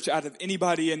a church out of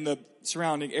anybody in the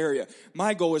surrounding area.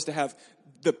 My goal is to have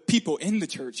the people in the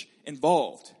church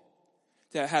involved.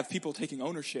 to have people taking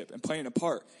ownership and playing a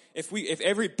part. If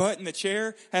every butt in the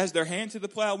chair has their hand to the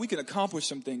plow, we can accomplish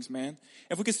some things, man.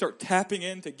 If we can start tapping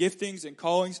into giftings and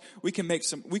callings, we can make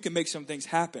some things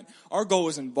happen. Our goal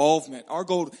is involvement. Our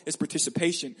goal is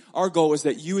participation. Our goal is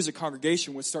that you as a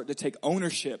congregation would start to take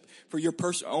ownership for your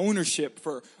ownership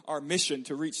for our mission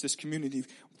to reach this community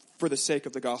for the sake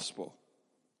of the gospel.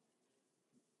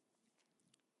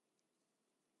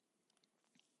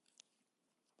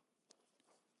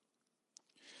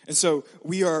 And so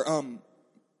we are,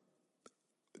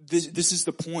 this is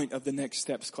the point of the Next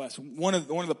Steps class. One of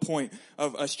the point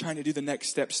of us trying to do the Next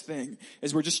Steps thing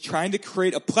is we're just trying to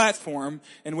create a platform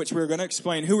in which we're going to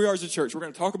explain who we are as a church. We're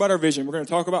going to talk about our vision. We're going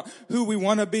to talk about who we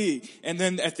want to be. And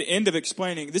then at the end of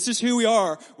explaining, this is who we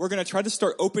are, we're going to try to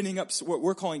start opening up what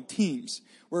we're calling teams.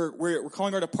 We're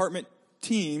calling our department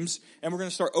teams, and we're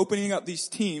going to start opening up these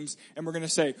teams, and we're going to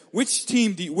say, which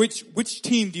team do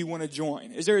you want to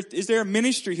join? Is there a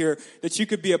ministry here that you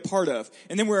could be a part of?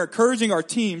 And then we're encouraging our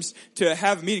teams to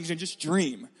have meetings and just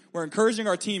dream. We're encouraging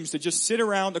our teams to just sit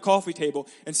around the coffee table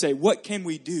and say, what can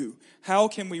we do? How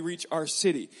can we reach our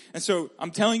city? And so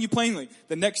I'm telling you plainly,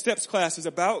 the Next Steps class is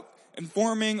about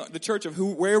informing the church of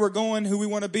where we're going, who we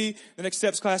want to be. The Next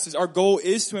Steps class our goal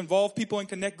is to involve people in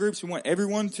connect groups. We want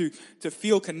everyone to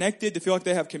feel connected, to feel like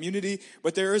they have community.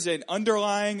 But there is an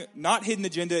underlying, not hidden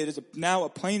agenda. It is now a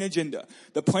plain agenda.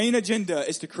 The plain agenda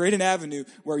is to create an avenue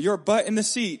where your butt in the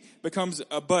seat becomes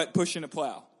a butt pushing a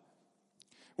plow.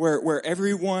 Where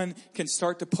everyone can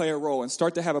start to play a role and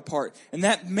start to have a part. And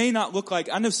that may not look like,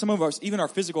 I know some of us, even our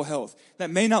physical health, that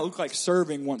may not look like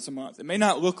serving once a month. It may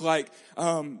not look like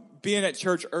being at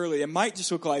church early. It might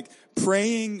just look like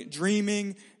praying,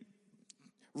 dreaming,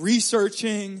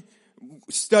 researching,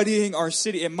 studying our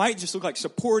city. It might just look like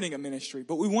supporting a ministry.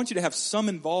 But we want you to have some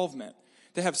involvement,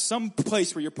 to have some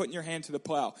place where you're putting your hand to the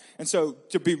plow. And so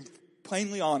to be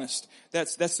plainly honest,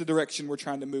 that's the direction we're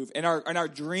trying to move. And our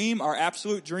dream, our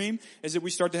absolute dream, is that we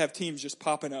start to have teams just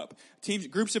popping up.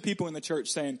 Groups of people in the church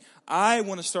saying, I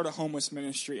want to start a homeless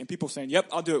ministry. And people saying, yep,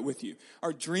 I'll do it with you.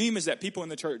 Our dream is that people in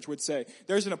the church would say,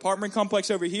 there's an apartment complex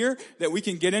over here that we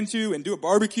can get into and do a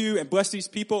barbecue and bless these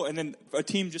people, and then a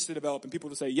team just to develop and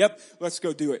people to say, yep, let's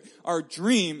go do it. Our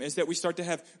dream is that we start to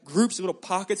have groups, little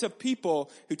pockets of people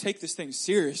who take this thing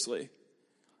seriously.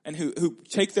 And who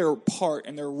take their part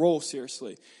and their role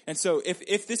seriously. And so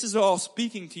if this is all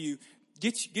speaking to you,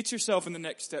 get yourself in the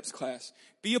Next Steps class.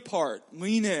 Be a part.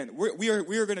 Lean in. We are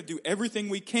going to do everything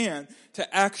we can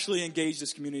to actually engage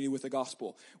this community with the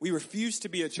gospel. We refuse to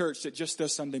be a church that just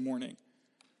does Sunday morning.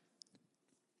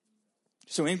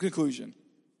 So in conclusion,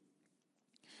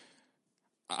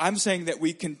 I'm saying that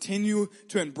we continue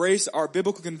to embrace our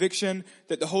biblical conviction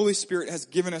that the Holy Spirit has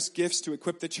given us gifts to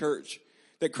equip the church.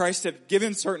 That Christ have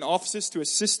given certain offices to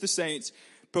assist the saints,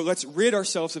 but let's rid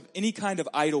ourselves of any kind of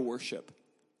idol worship.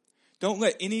 Don't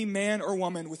let any man or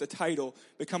woman with a title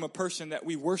become a person that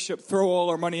we worship, throw all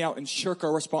our money out, and shirk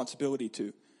our responsibility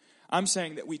to. I'm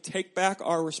saying that we take back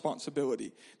our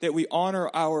responsibility, that we honor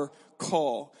our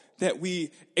call, that we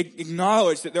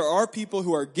acknowledge that there are people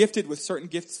who are gifted with certain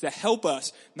gifts to help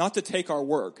us, not to take our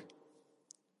work.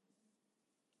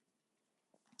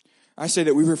 I say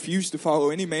that we refuse to follow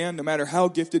any man, no matter how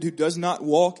gifted, who does not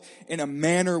walk in a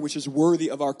manner which is worthy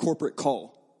of our corporate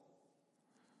call.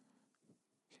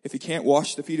 If he can't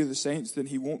wash the feet of the saints, then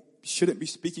he shouldn't be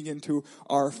speaking into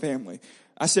our family.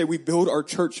 I say we build our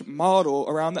church model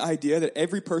around the idea that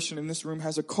every person in this room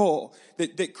has a call.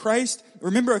 That Christ,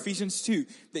 remember Ephesians 2,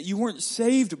 that you weren't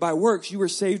saved by works, you were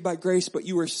saved by grace, but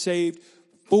you were saved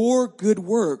for good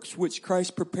works, which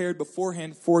Christ prepared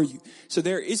beforehand for you. So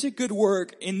there is a good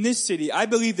work in this city. I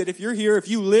believe that if you're here, if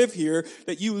you live here,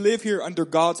 that you live here under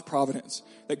God's providence.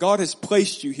 That God has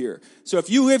placed you here. So if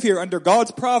you live here under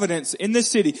God's providence in this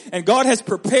city, and God has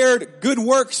prepared good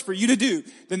works for you to do,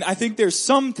 then I think there's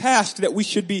some task that we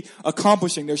should be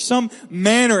accomplishing. There's some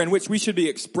manner in which we should be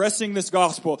expressing this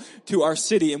gospel to our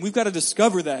city. And we've got to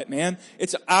discover that, man.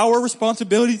 It's our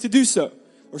responsibility to do so.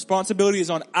 Responsibility is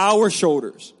on our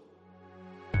shoulders.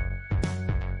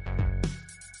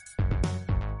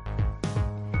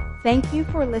 Thank you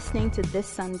for listening to this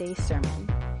Sunday's sermon.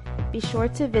 Be sure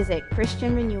to visit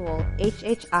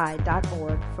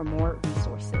ChristianRenewalHHI.org for more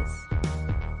resources.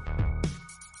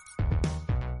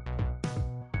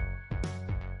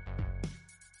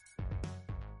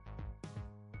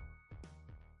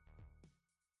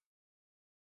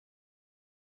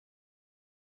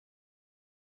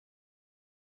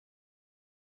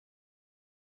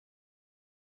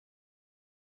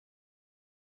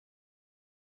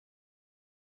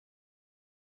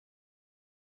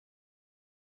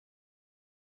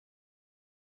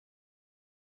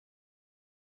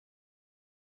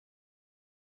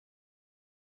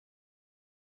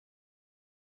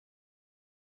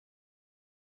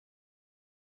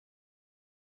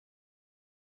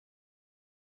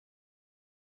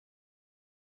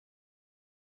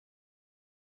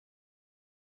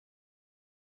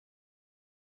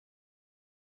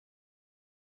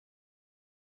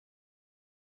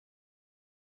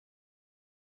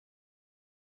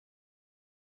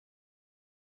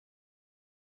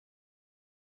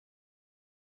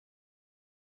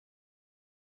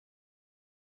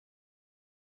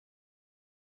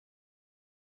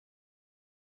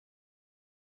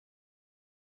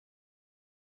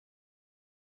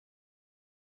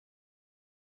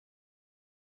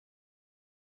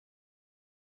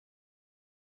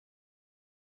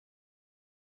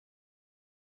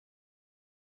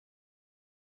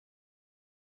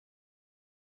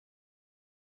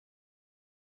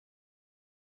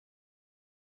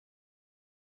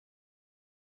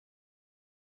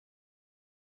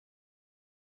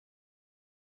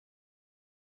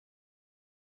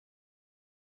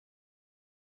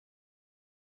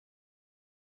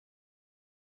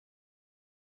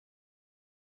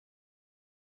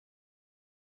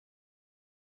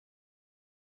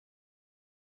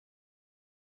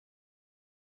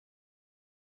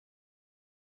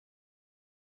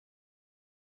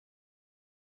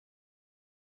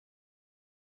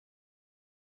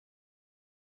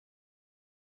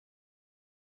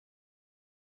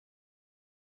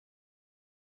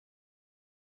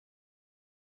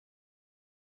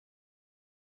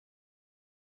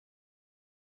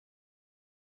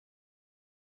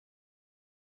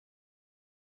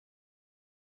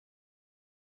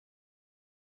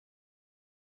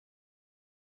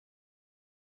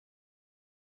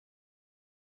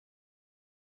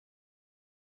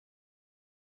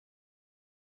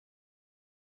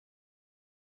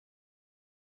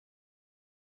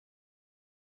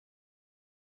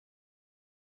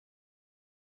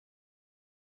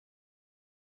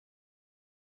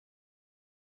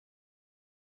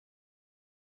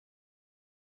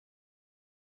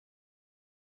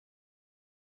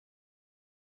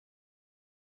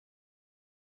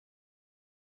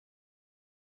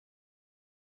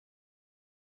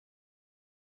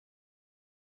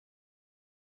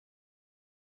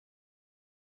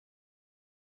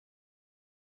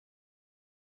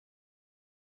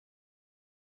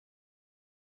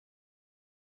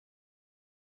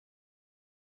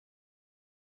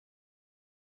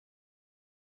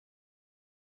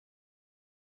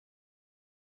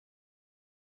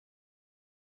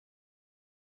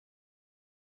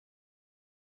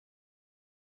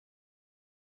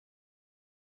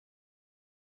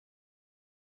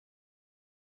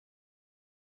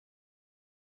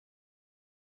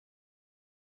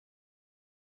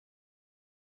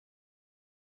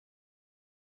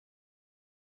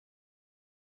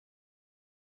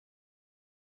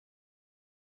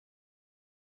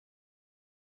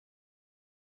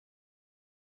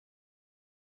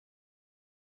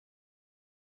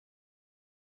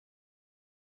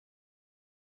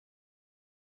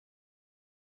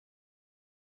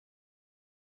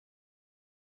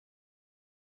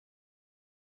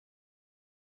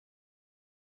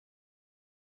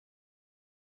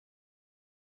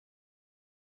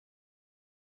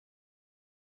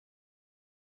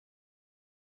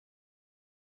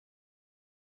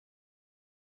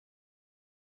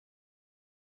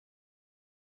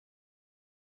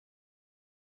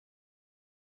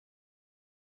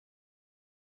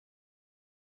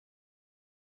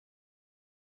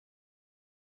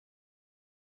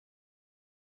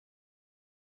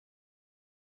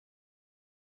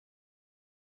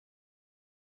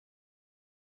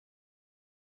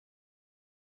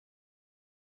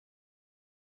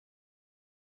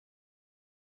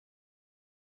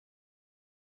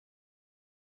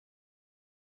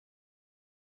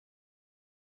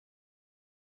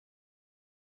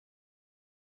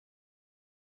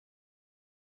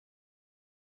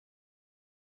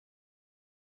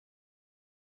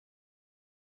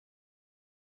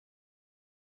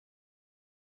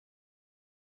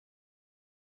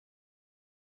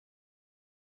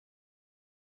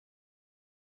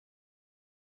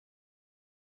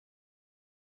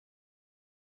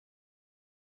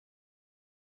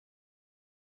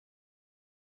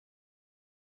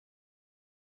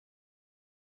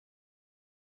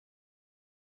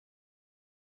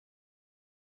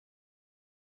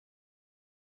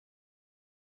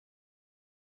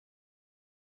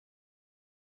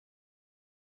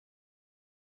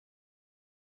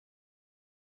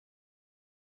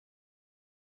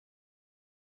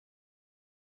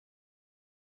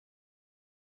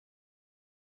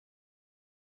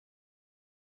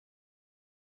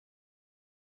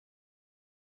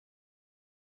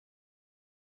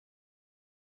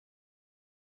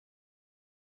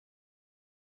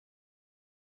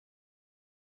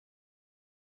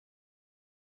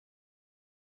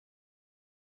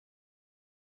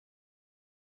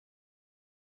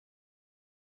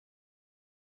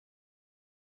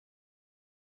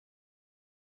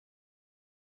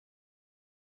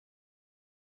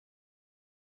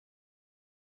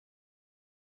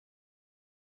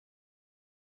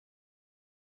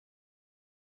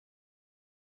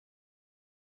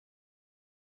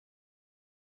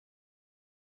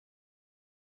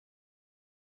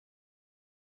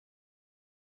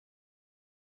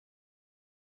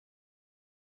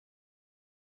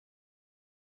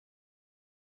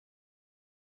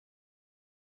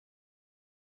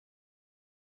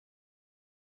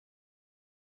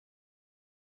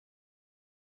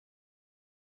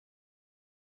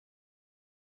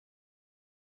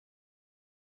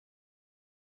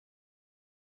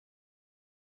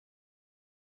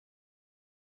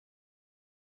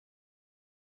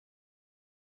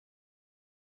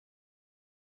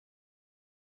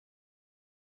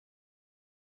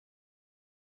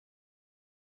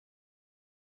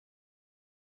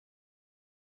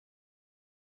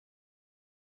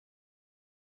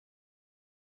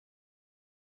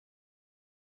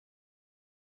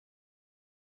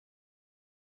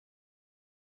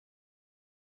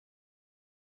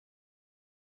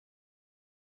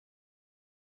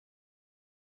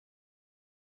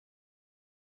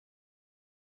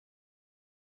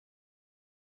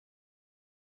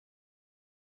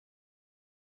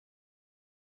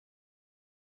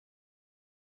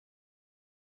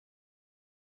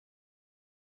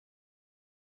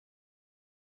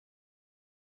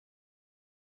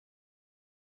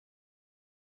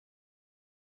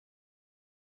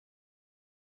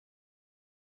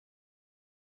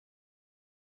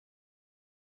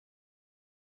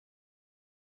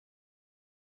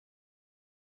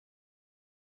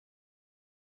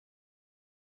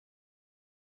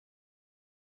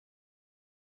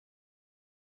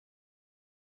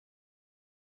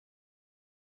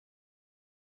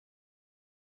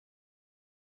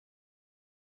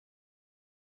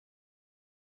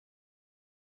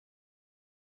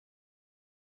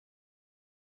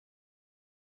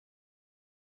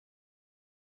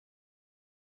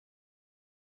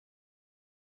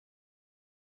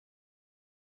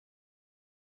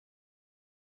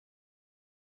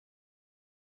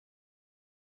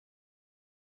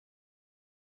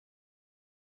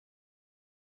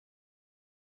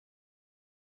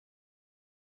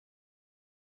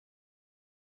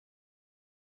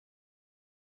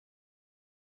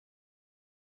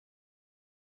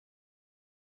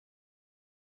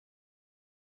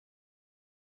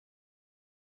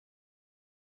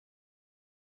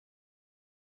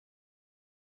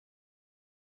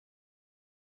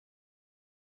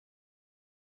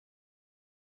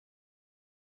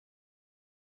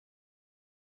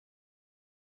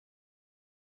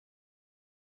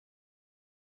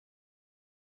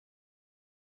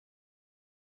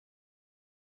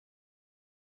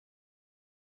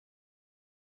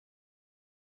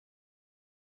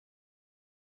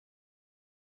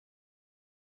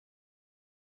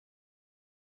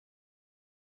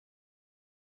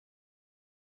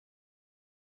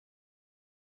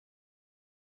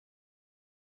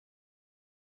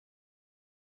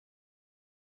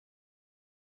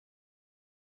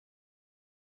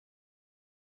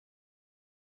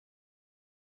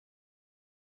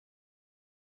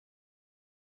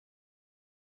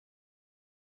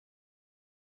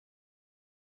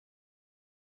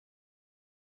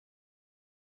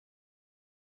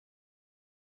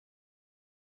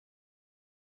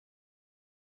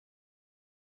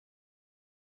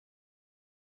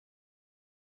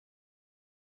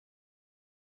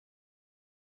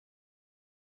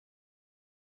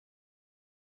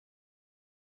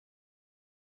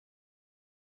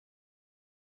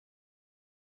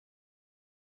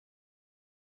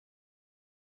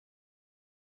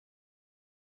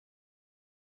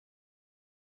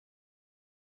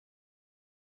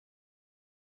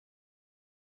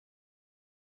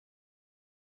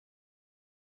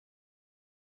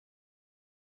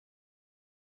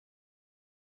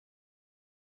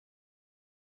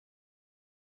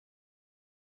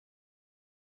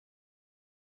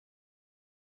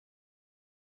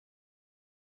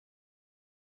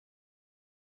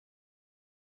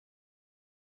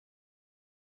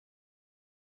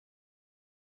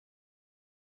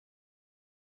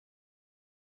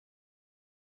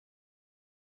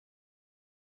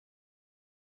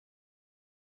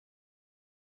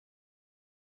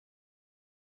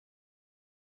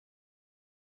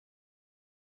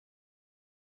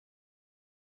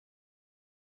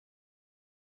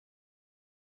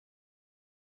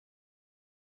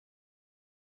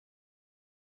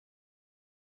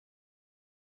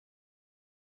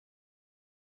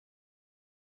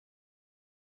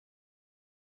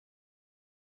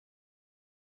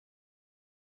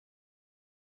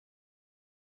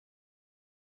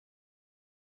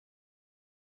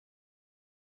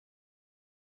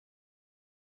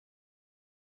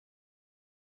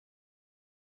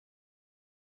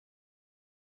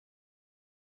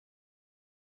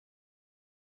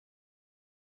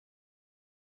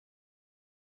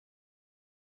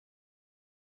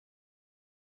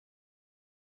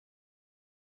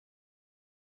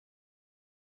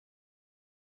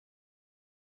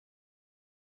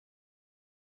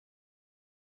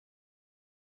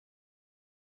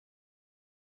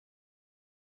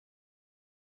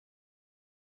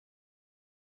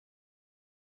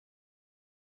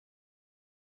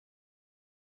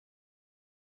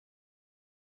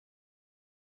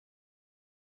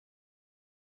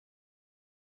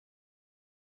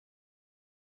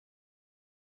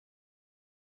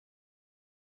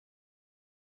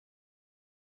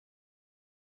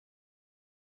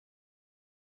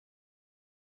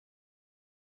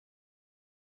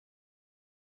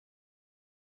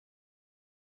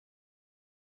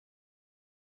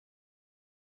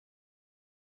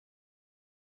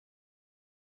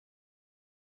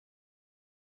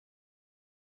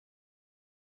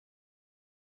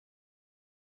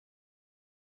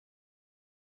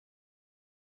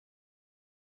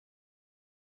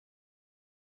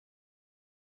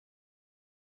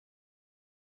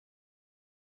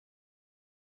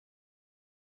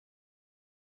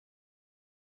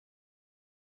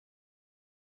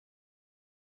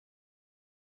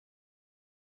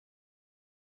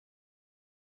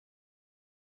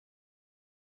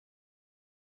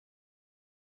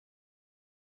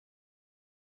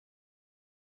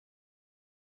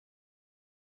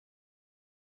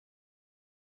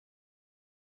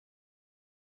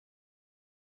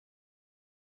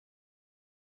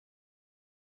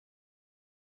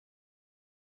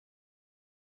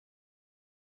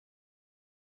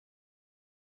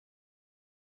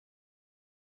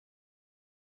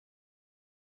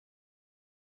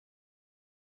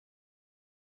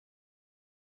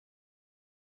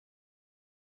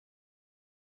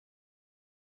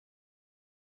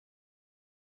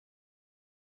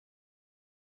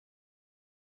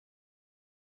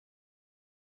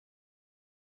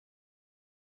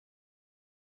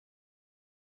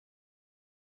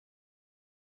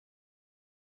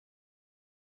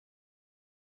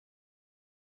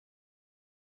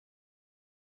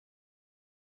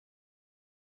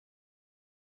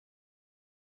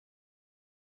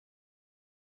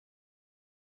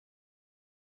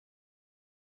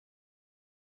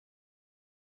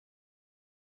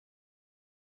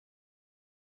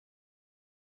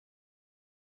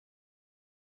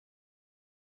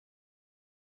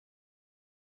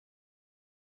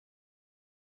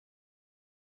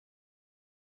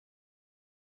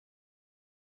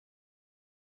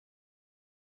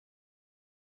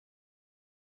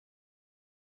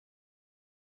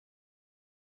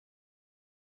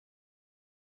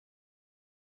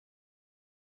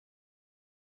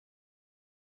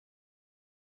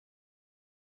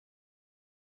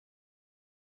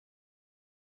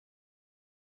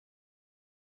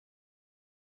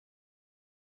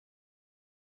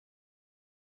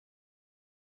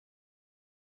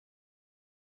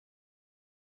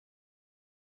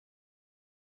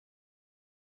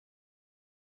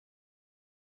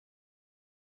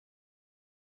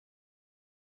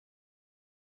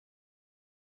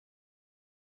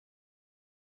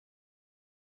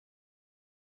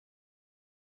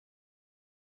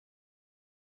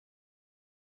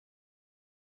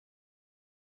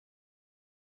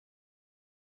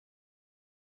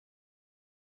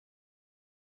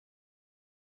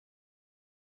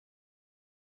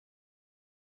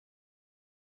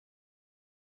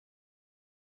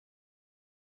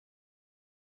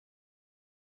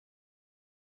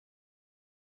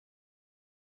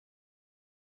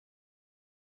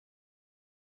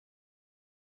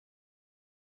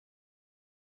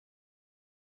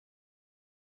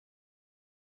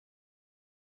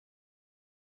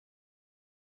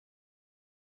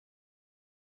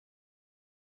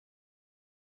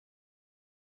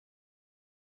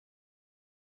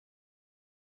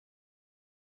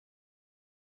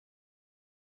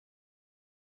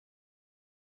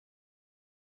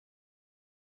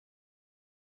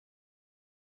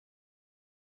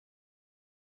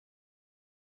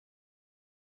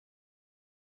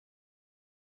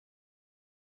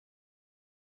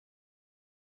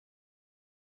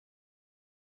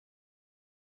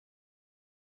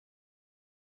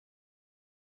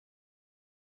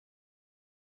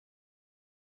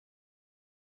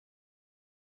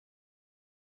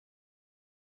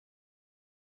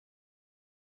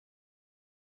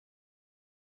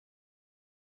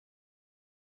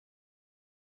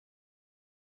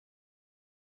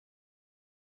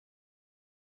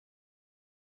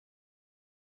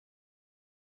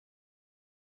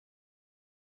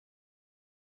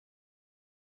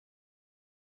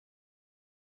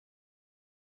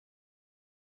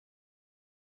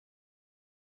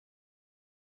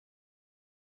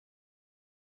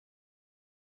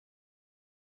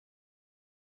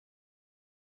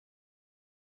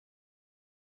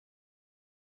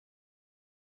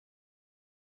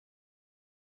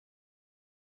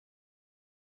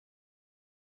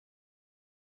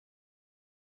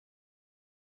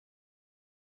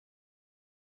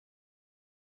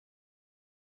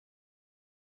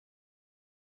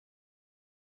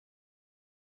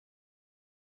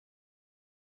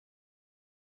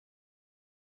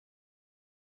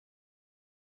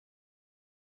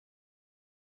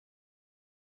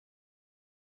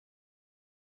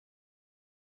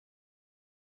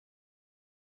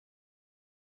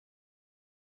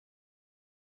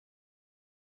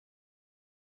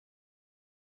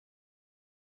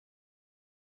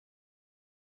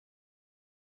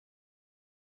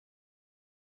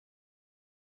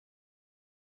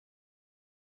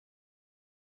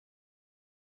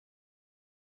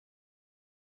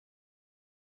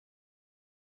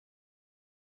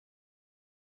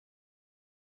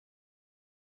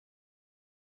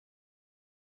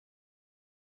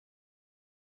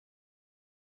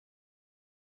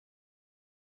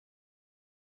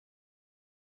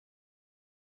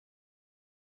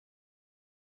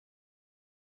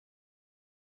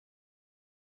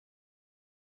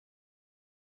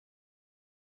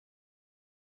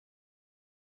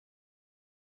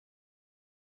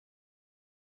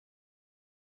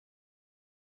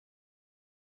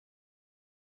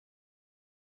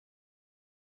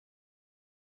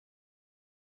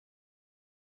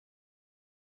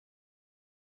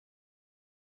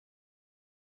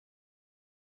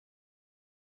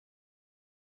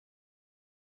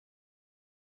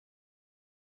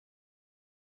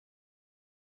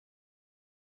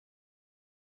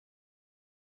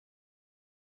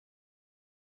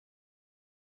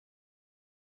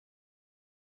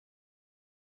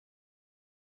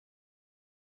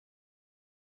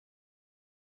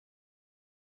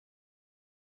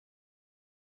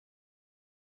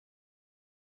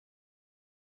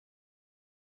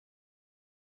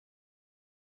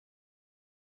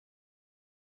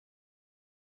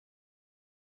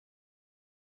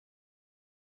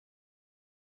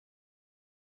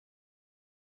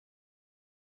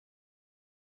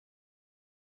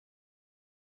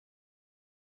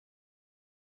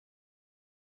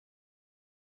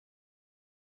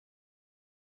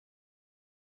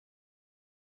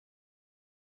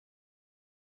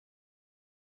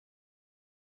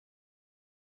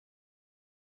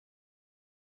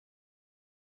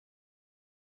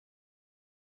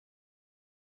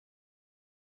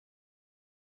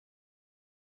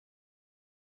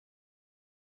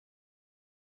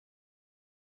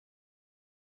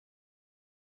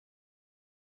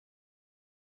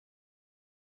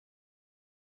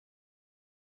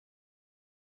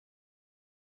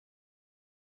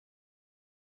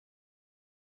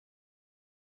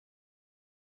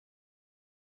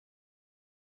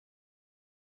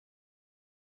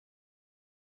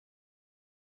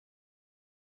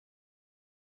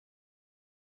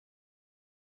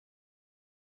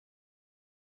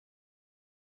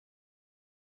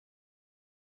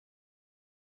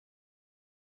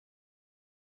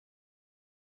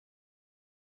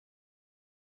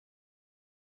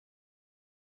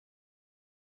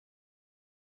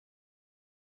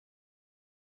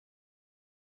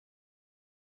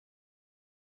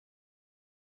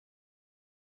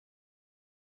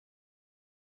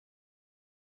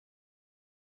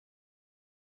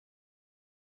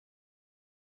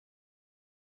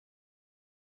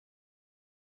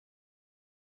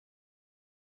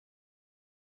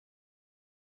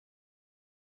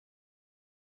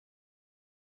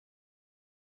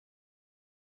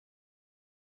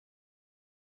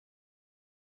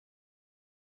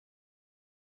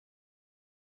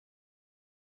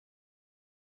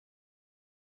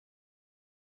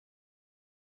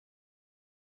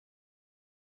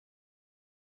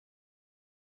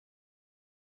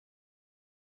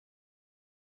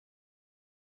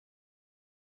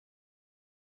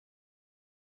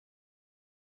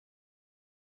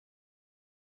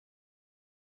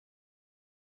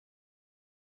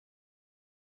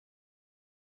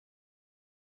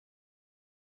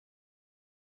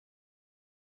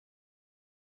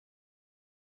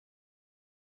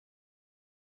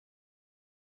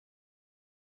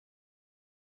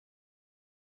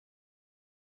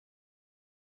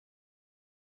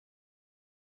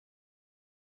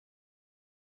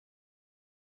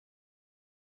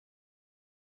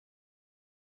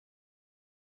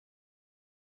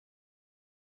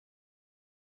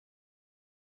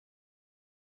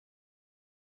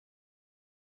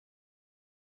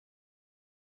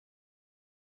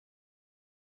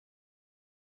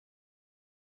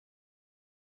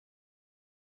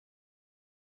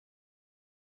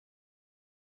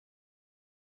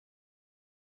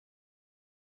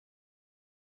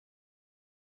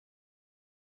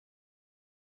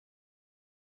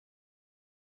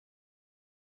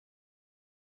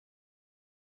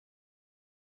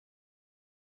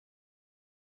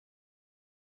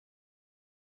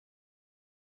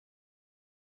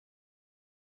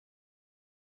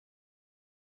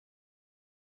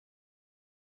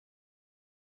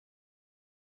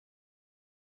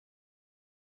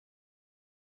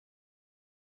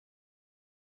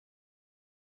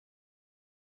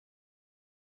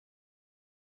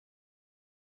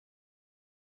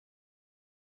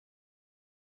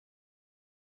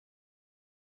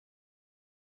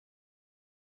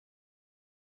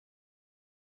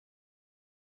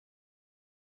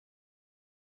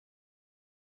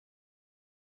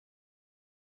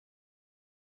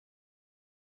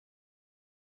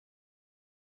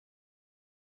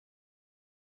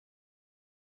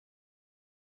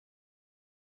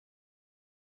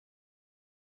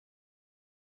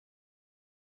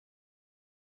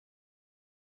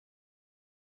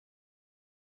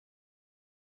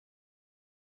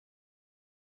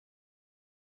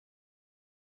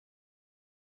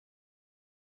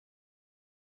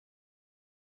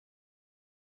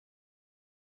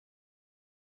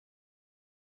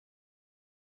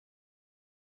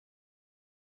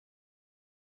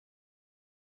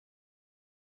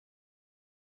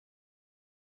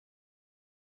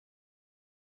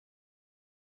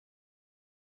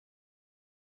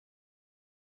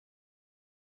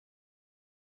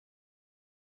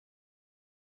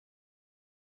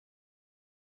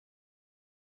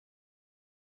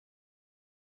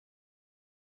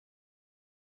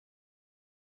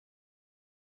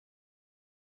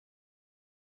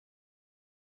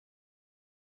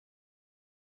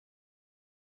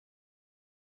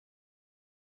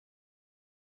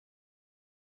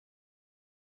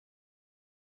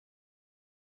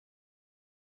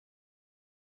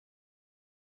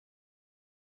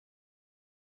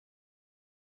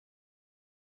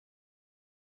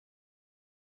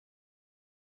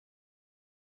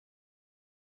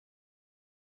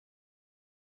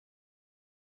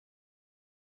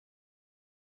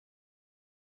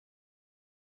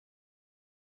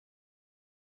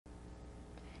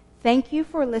 Thank you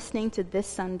for listening to this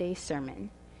Sunday's sermon.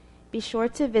 Be sure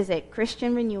to visit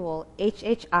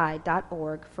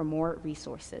ChristianRenewalHHI.org for more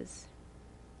resources.